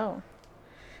 Oh.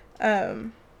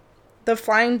 The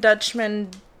Flying Dutchman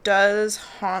does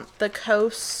haunt the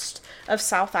coast of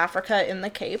South Africa in the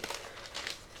Cape.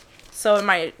 So it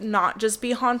might not just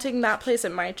be haunting that place.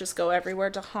 It might just go everywhere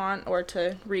to haunt or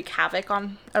to wreak havoc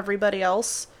on everybody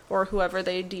else or whoever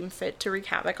they deem fit to wreak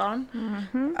havoc on.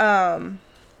 Mm-hmm.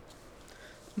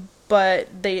 But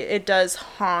it does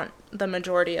haunt the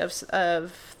majority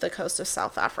of the coast of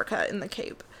South Africa in the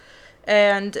Cape.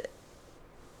 And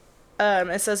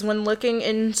it says, when looking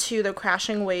into the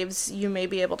crashing waves, you may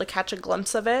be able to catch a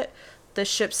glimpse of it. The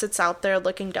ship sits out there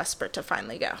looking desperate to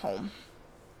finally get home.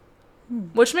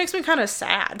 Which makes me kind of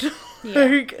sad.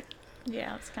 Yeah.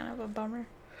 Yeah, it's kind of a bummer.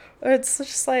 It's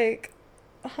just like,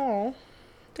 oh,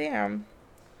 damn.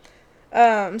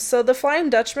 So the Flying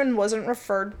Dutchman wasn't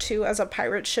referred to as a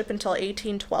pirate ship until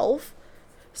 1812.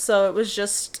 So it was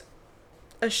just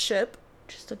a ship.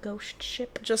 Just a ghost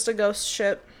ship. Just a ghost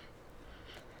ship.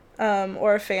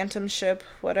 or a phantom ship,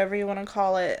 whatever you want to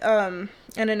call it. And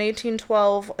in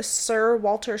 1812, Sir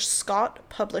Walter Scott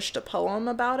published a poem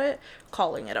about it,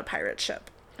 calling it a pirate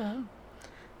ship. Oh.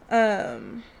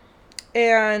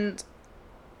 And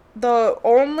the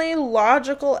only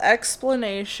logical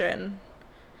explanation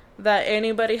that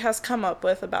anybody has come up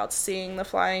with about seeing the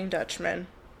Flying Dutchman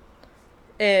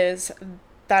is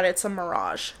that it's a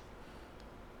mirage.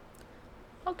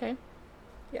 Okay.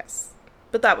 Yes.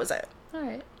 But that was it. All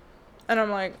right. And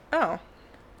I'm like, oh,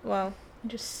 well. I'm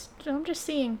just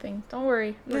seeing things. Don't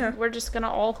worry. We're just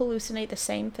gonna all hallucinate the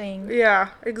same thing. Yeah,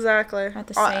 exactly. At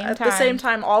the same time. At the same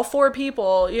time, all 4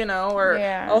 people, or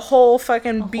a whole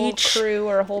fucking beach. Whole crew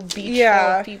or a whole beach full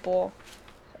of people.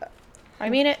 I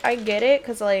mean, I get it,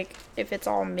 because, like, if it's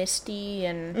all misty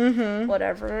and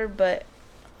whatever, but,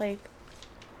 like,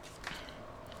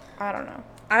 I don't know.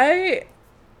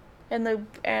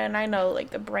 And I know,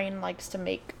 like, the brain likes to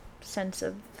make sense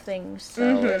of things,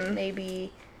 so it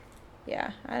maybe,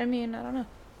 I mean, I don't know.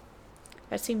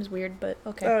 That seems weird, but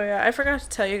okay. Oh, yeah, I forgot to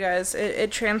tell you guys,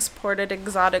 it transported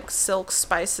exotic silk,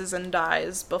 spices, and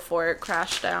dyes before it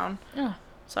crashed down. Oh.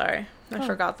 Sorry, I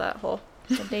forgot that whole...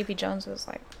 So Davy Jones was,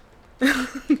 like,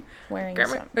 wearing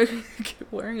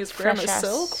wearing his grandma's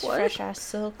silk? What? Fresh-ass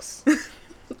silks.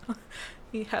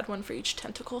 He had one for each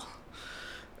tentacle.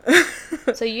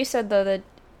 So you said, though, that...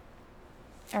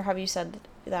 Or have you said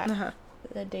that...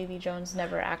 That Davy Jones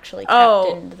never actually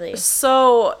captained the...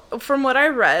 So, from what I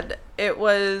read, it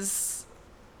was...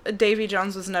 Davy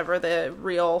Jones was never the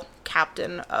real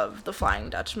captain of the Flying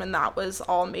Dutchman. That was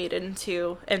all made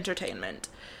into entertainment.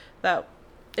 That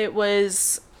it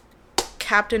was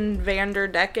Captain Vander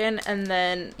Decken and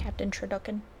then... Captain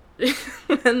Traducken.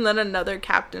 And then another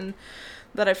captain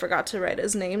that I forgot to write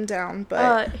his name down,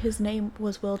 but... his name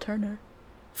was Will Turner.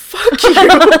 Fuck you!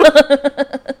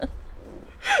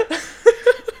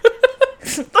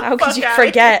 How could you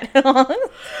forget?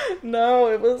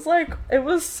 No, it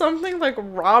was something like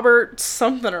Robert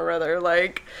something or other,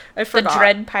 like, I forgot. The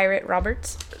Dread Pirate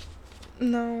Roberts?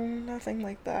 No, nothing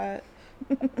like that.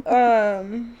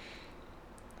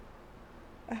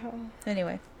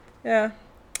 Anyway. Yeah.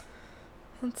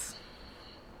 That's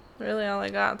really all I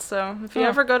got, so if you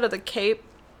ever go to the Cape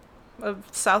of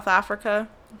South Africa...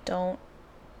 Don't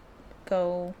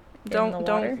go... Don't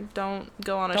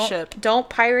go on a ship. Don't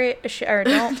pirate a ship, or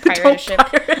don't pirate a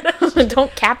ship.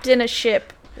 Don't captain a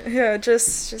ship. Yeah,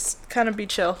 just kind of be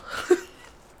chill.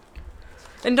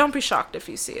 And don't be shocked if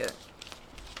you see it.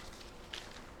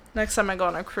 Next time I go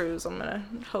on a cruise, I'm gonna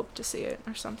hope to see it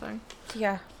or something.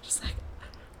 Yeah. Just like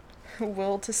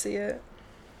will to see it.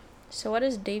 So what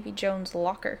is Davy Jones'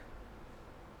 locker?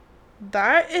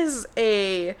 That is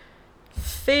a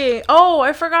thing. Oh,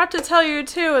 I forgot to tell you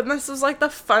too, and this is like the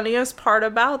funniest part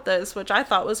about this, which I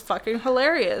thought was fucking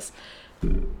hilarious.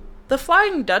 The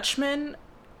Flying Dutchman,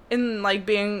 in like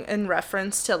being in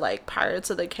reference to like Pirates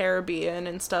of the Caribbean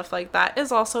and stuff like that,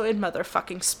 is also in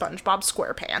motherfucking SpongeBob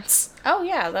SquarePants. Oh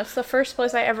yeah, that's the first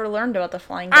place I ever learned about the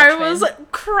Flying Dutchman. I was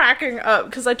cracking up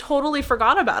because I totally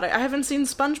forgot about it. I haven't seen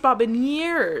SpongeBob in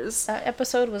years. That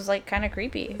episode was like kind of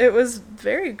creepy. It was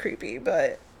very creepy,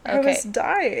 but I was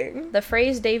dying. The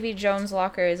phrase Davy Jones'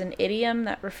 locker is an idiom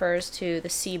that refers to the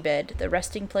seabed, the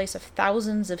resting place of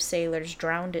thousands of sailors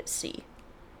drowned at sea.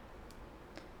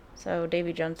 So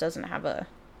Davy Jones doesn't have a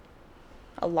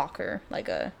locker, like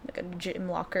a gym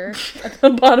locker at the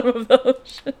bottom of the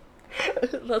ocean.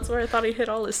 That's where I thought he hid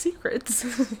all his secrets.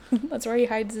 That's where he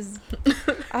hides his...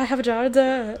 I have a jar of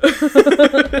dirt.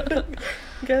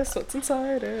 Guess what's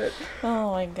inside it?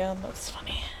 Oh my god, that's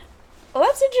funny. Well,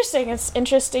 that's interesting. It's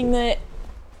interesting that,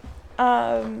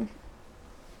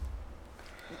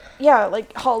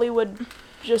 like Hollywood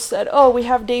just said, oh, we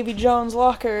have Davy Jones'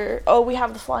 locker. Oh, we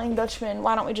have the Flying Dutchman.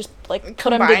 Why don't we just, like,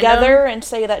 put them together and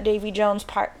say that Davy Jones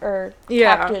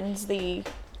captains the,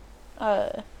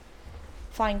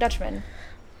 Flying Dutchman.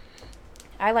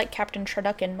 I like Captain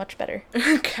Traducken much better.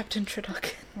 Captain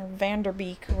Traducken. Or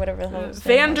Vanderbeek, or whatever the hell his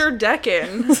Vander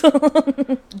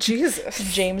Decken.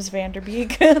 Jesus. James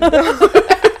Vanderbeek.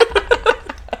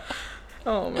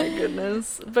 Oh my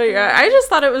goodness. But yeah, I just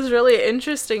thought it was really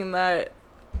interesting that,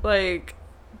 like,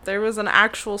 there was an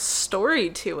actual story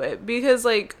to it. Because,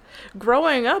 like,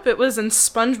 growing up, it was in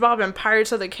SpongeBob and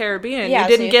Pirates of the Caribbean. Yeah, you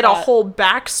didn't get a whole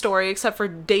backstory except for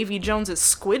Davy Jones's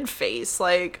squid face.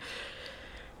 Like,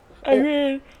 I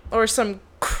mean... Or some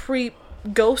creep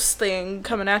ghost thing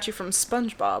coming at you from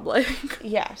SpongeBob, like.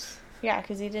 Yes. Yeah,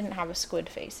 because he didn't have a squid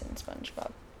face in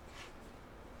SpongeBob.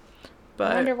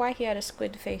 But I wonder why he had a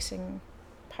squid face in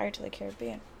Pirates of the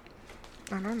Caribbean.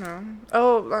 I don't know.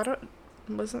 Oh,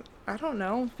 wasn't, I don't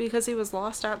know, because he was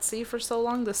lost at sea for so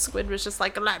long, the squid was just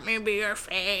like, let me be your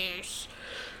fish.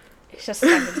 It's just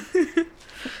seven.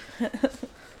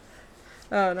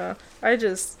 Oh no,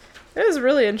 it was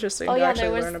really interesting to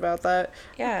actually learn about that.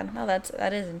 Yeah, no,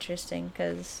 that is interesting,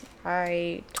 because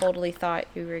I totally thought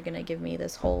you were going to give me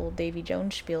this whole Davy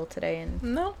Jones spiel today, and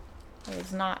no, it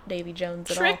was not Davy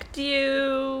Jones at Tricked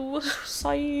you.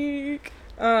 Psych.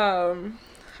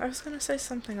 I was going to say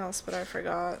something else, but I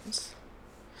forgot.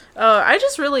 I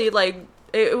just really, like,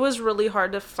 it was really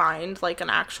hard to find, like,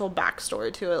 an actual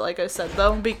backstory to it, like I said,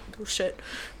 though.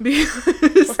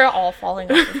 Because we're all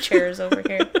falling off the chairs over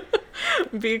here.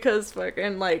 Because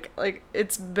fucking, like,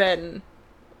 it's been,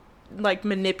 like,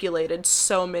 manipulated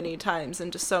so many times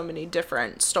into so many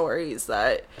different stories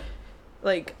that,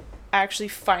 like, actually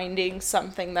finding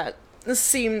something that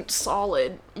seemed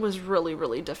solid was really,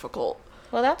 really difficult.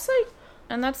 Well, that's, like,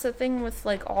 and that's the thing with,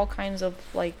 like, all kinds of,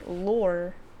 like,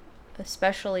 lore,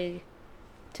 especially,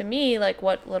 to me, like,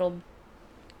 what little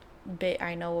bit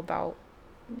I know about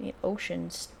the ocean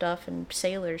stuff and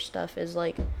sailor stuff is,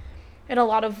 like, in a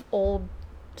lot of old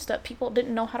stuff, people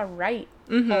didn't know how to write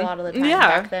a lot of the time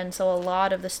back then, so a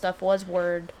lot of the stuff was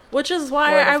word. Which is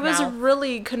why I was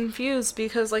really confused,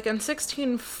 because, like, in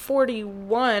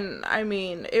 1641, I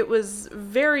mean, it was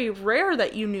very rare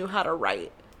that you knew how to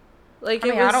write. Like,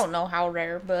 I don't know how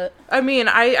rare, but... I mean,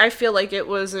 I feel like it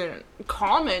wasn't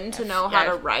common to know how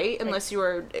to write, unless you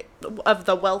were of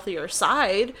the wealthier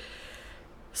side.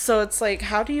 So it's like,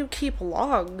 how do you keep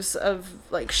logs of,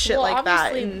 like, shit like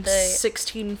that in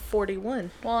 1641?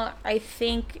 Well, I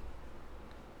think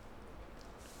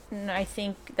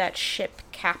that ship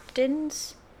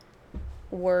captains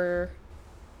were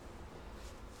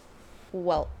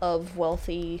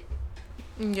wealthy...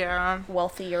 Yeah.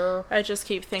 Wealthier. I just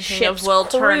keep thinking of Will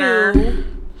Turner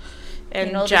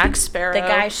and Jack Sparrow. The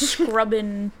guy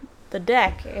scrubbing the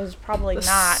deck is probably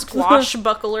not.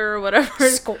 Squashbuckler or whatever.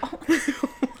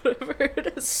 Whatever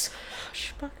it is.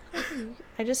 Squashbuckler?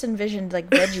 I just envisioned,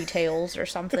 like, Veggie Tales or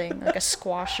something. Like a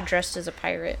squash dressed as a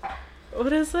pirate.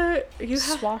 What is it?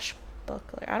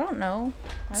 Swashbuckler. I don't know.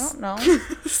 I don't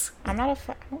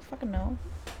fucking know.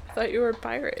 I thought you were a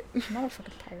pirate. I'm not a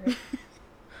fucking pirate.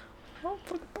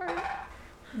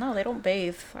 No, they don't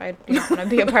bathe. I do not want to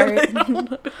be a pirate.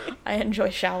 I enjoy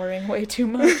showering way too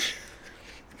much.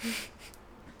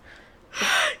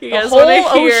 You guys want to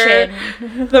hear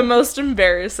the most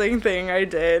embarrassing thing I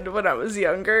did when I was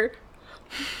younger?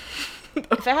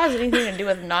 If it has anything to do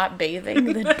with not bathing,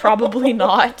 then probably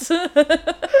not.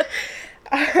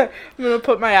 I'm gonna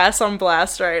put my ass on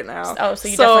blast right now. Oh, so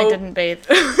you definitely didn't bathe.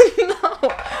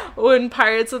 No. When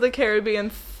Pirates of the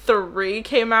Caribbean 3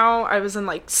 came out, I was in,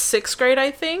 like, 6th grade,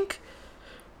 I think.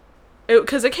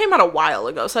 Because it came out a while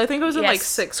ago, so I think it was in, like,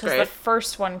 6th grade. The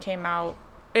first one came out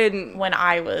when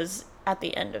I was at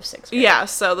the end of 6th grade. Yeah,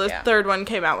 so the third one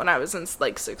came out when I was in,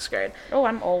 like, 6th grade. Oh,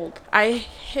 I'm old. I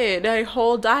hid a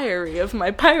whole diary of my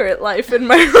pirate life in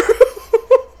my room.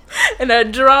 And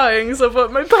had drawings of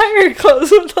what my pirate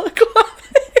clothes would look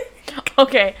like.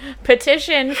 Okay,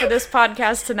 petition for this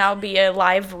podcast to now be a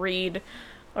live read.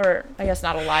 Or, I guess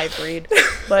not a live read,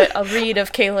 but a read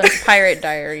of Kaylin's pirate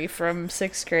diary from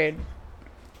 6th grade.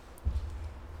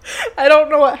 I don't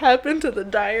know what happened to the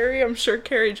diary. I'm sure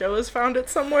Carrie Jo has found it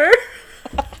somewhere.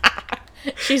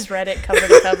 She's read it cover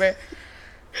to cover.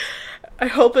 I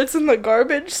hope it's in the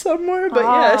garbage somewhere, but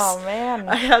yes. Oh, man.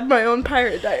 I had my own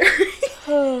pirate diary.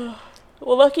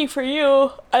 Well, lucky for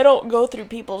you, I don't go through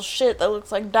people's shit that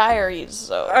looks like diaries,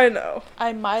 so... I know.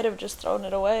 I might have just thrown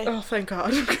it away. Oh, thank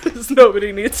God, because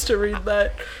nobody needs to read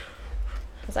that.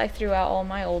 Because I threw out all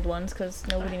my old ones, because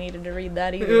nobody needed to read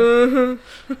that either.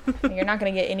 You're not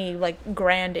going to get any, like,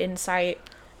 grand insight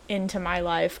into my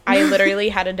life. I literally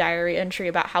had a diary entry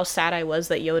about how sad I was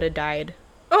that Yoda died.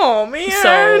 Oh, man!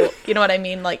 So, you know what I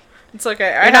mean? Like, it's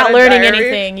okay. You're not learning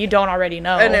anything you don't already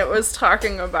know. And it was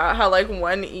talking about how, like,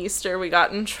 one Easter we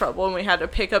got in trouble and we had to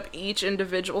pick up each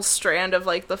individual strand of,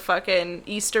 like, the fucking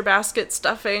Easter basket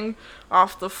stuffing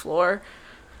off the floor.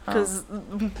 Because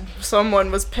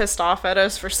someone was pissed off at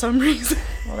us for some reason.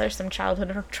 Well, there's some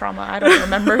childhood trauma I don't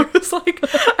remember. It was like,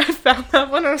 I found that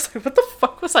one and I was like, what the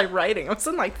fuck was I writing? I was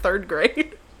in, like, 3rd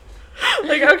grade.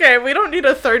 Like, okay, we don't need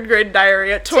a 3rd grade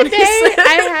diary at 26. Today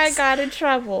I got in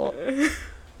trouble.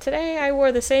 Today I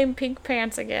wore the same pink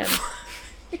pants again.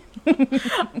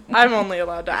 I'm only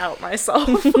allowed to out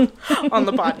myself on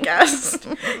the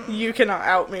podcast. You cannot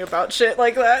out me about shit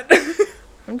like that.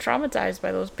 I'm traumatized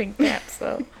by those pink pants,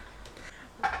 though.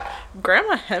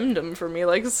 Grandma hemmed them for me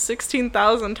like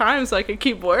 16,000 times so I could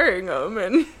keep wearing them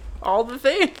and all the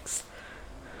things.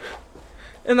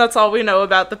 And that's all we know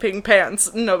about the pink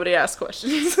pants. Nobody asked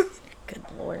questions. Good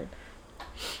lord.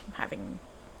 I'm having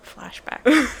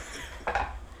flashbacks.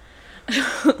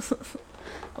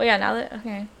 Well, yeah, now that...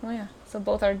 Okay, well, yeah. So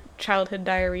both our childhood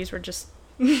diaries were just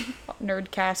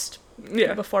nerdcast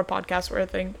before podcasts were a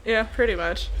thing. Yeah, pretty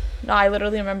much. No, I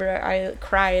literally remember I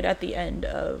cried at the end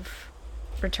of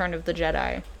Return of the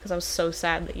Jedi because I was so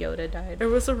sad that Yoda died. It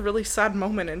was a really sad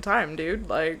moment in time, dude.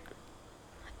 Like...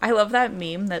 I love that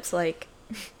meme that's like...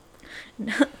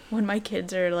 when my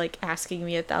kids are like asking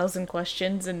me 1,000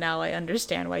 questions and now I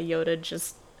understand why Yoda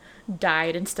just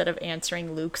died instead of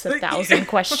answering Luke's 1,000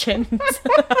 questions.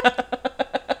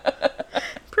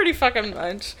 Pretty fucking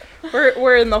much.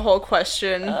 We're in the whole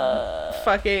question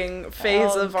fucking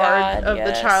phase of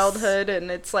the childhood,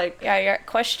 and it's like... Yeah, you got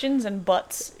questions and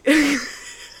butts.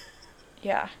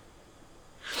 Yeah.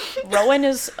 Rowan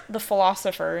is the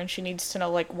philosopher, and she needs to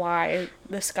know, like, why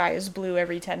the sky is blue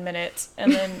every 10 minutes.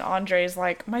 And then Andre's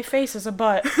like, my face is a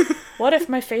butt. What if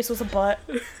my face was a butt?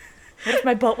 What if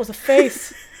my butt was a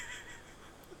face?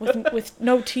 With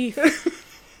no teeth?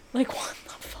 Like, what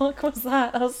the fuck was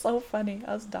that? That was so funny.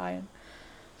 I was dying.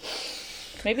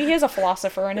 Maybe he is a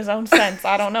philosopher in his own sense.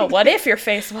 I don't know. What if your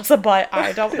face was a butt?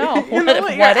 I don't know. You know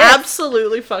what? You're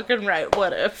absolutely fucking right.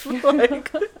 What if?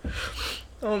 Like...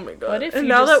 Oh my god. What if and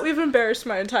now that we've embarrassed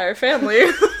my entire family.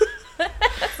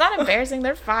 It's not embarrassing,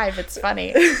 they're 5, it's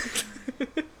funny.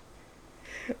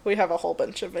 We have a whole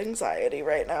bunch of anxiety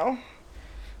right now.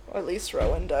 Or at least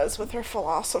Rowan does with her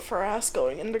philosopher ass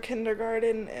going into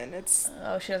kindergarten, and it's...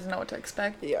 Oh, she doesn't know what to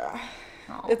expect? Yeah.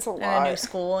 Oh. It's a lot. And a new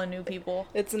school and new people.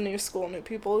 It's a new school, new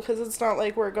people, because it's not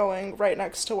like we're going right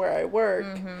next to where I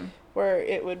work, where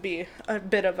it would be a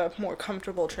bit of a more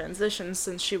comfortable transition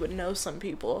since she would know some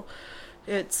people.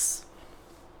 It's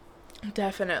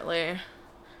definitely,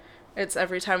 it's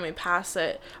every time we pass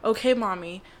it, okay,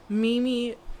 mommy,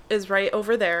 Mimi is right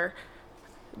over there,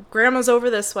 grandma's over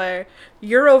this way,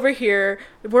 you're over here,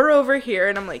 we're over here,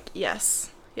 and I'm like, yes,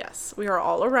 we are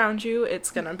all around you, it's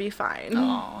gonna be fine.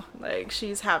 Aww. Like,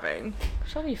 she'll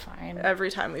be fine. Every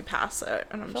time we pass it,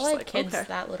 and I'm just like kids okay.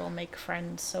 that little make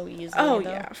friends so easily. Oh, though.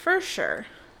 Yeah, for sure.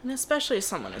 And especially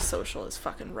someone as social as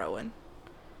fucking Rowan.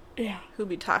 Yeah. Who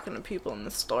be talking to people in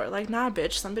the store like, nah,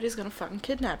 bitch, somebody's gonna fucking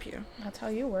kidnap you. That's how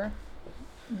you were.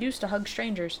 You used to hug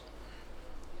strangers.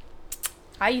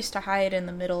 I used to hide in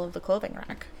the middle of the clothing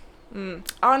rack.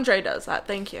 Andre does that,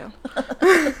 thank you.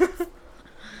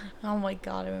 Oh my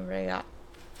god, I remember I got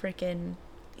freaking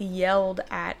yelled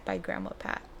at by Grandma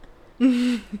Pat.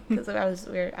 Because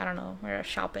we were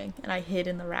shopping, and I hid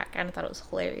in the rack, and I thought it was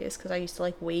hilarious, because I used to,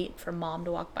 like, wait for Mom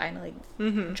to walk by and, like,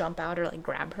 jump out or, like,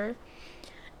 grab her.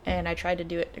 And I tried to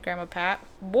do it to Grandma Pat.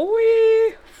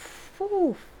 Boy!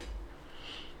 Whew.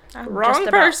 Wrong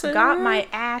person. Got my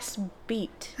ass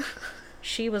beat.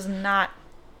 She was not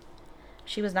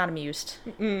amused.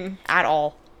 At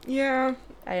all. Yeah.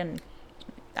 And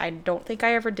I don't think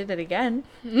I ever did it again.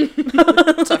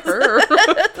 To her.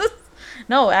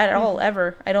 No, at all,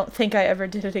 ever. I don't think I ever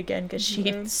did it again, because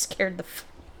she scared the...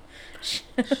 She's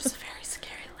a very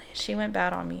scary lady. She went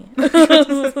bad on me. That's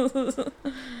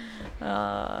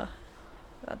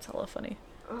hella funny.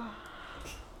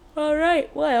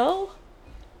 Alright, well...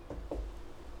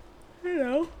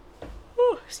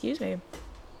 excuse me.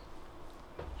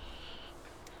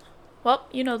 Well,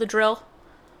 you know the drill.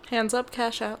 Hands up,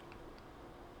 cash out.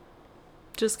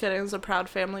 Just kidding, it's a Proud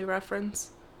Family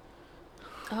reference.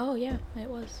 Oh, yeah, it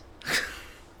was.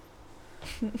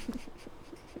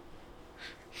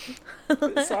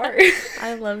 Sorry.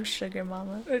 I love Sugar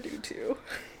Mama. I do too.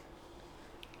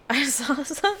 I saw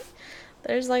some...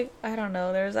 There's like, I don't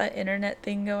know, there's that internet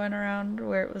thing going around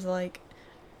where it was like...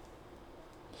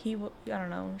 he was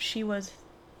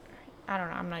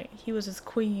his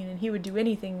queen and he would do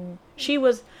anything. She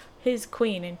was his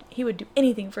queen and he would do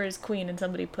anything for his queen, and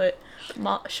somebody put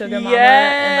Sugar Mama and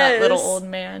that little old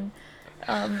man.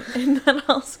 And then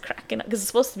I was cracking up, because it's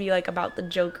supposed to be like about the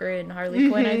Joker and Harley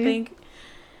Quinn, I think.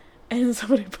 And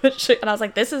somebody put Sugar, and I was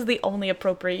like, this is the only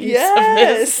appropriate use of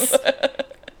this.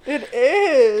 It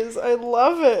is. I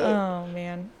love it. Oh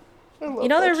man. I love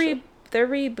they're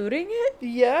rebooting it?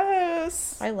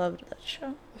 Yes. I loved that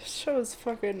show. This show is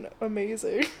fucking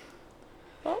amazing.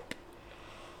 Oh.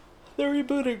 They're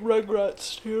rebooting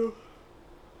Rugrats too.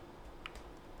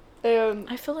 And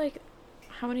I feel like,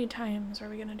 how many times are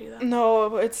we gonna do that?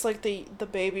 No, it's like the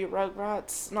baby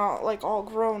Rugrats, not like all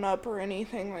grown up or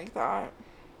anything like that.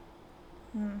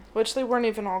 Which they weren't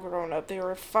even all grown up. They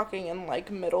were fucking in like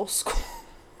middle school.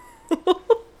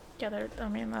 Yeah,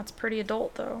 that's pretty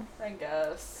adult though. I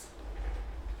guess.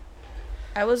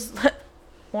 I was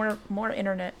more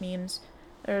internet memes.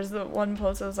 There's the one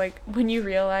post that was like, when you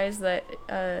realize that,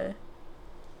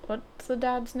 what's the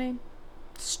dad's name?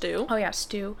 Stu? Oh yeah,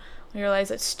 Stu. When you realize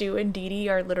that Stu and Dee Dee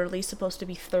are literally supposed to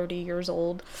be 30 years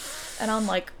old. And I'm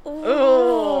like,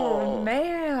 oh,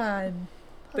 man.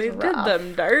 They did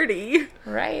them dirty.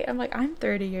 Right? I'm like, I'm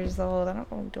 30 years old. I don't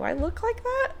know. Do I look like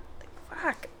that? Like,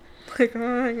 fuck. Like,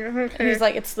 oh, okay. And he's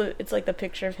like, it's like the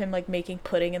picture of him like making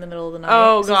pudding in the middle of the night.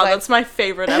 Oh, So God, like, that's my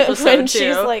favorite episode, when too.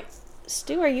 she's like,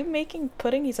 Stu, are you making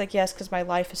pudding? He's like, yes, because my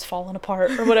life has fallen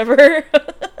apart or whatever.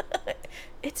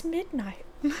 It's midnight.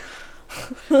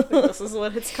 This is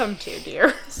what it's come to,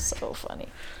 dear. So funny.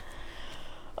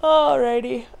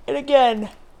 Alrighty. And again,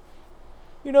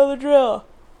 you know the drill.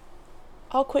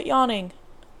 I'll quit yawning.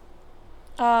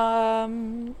 Yep.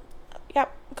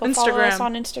 Go follow us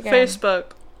on Instagram.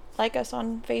 Facebook. Like us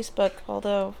on Facebook,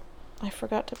 although I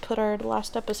forgot to put our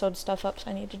last episode stuff up, so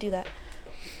I need to do that.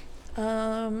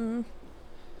 DM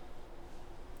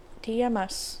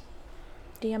us.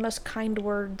 DM us kind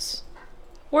words.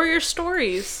 Or your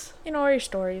stories. You know, or your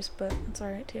stories, but it's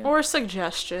alright too. Or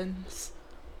suggestions.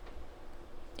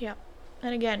 Yeah.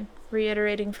 And again,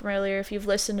 reiterating from earlier, if you've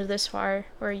listened to this far,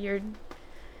 or you're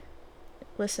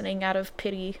listening out of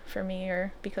pity for me,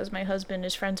 or because my husband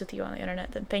is friends with you on the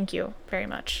internet, then thank you very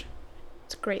much.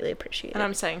 It's greatly appreciated. And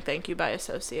I'm saying thank you by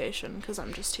association, because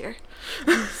I'm just here.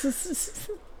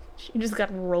 She just got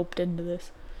roped into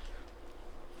this.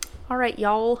 Alright,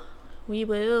 y'all. We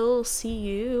will see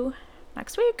you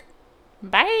next week.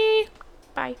 Bye.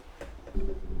 Bye.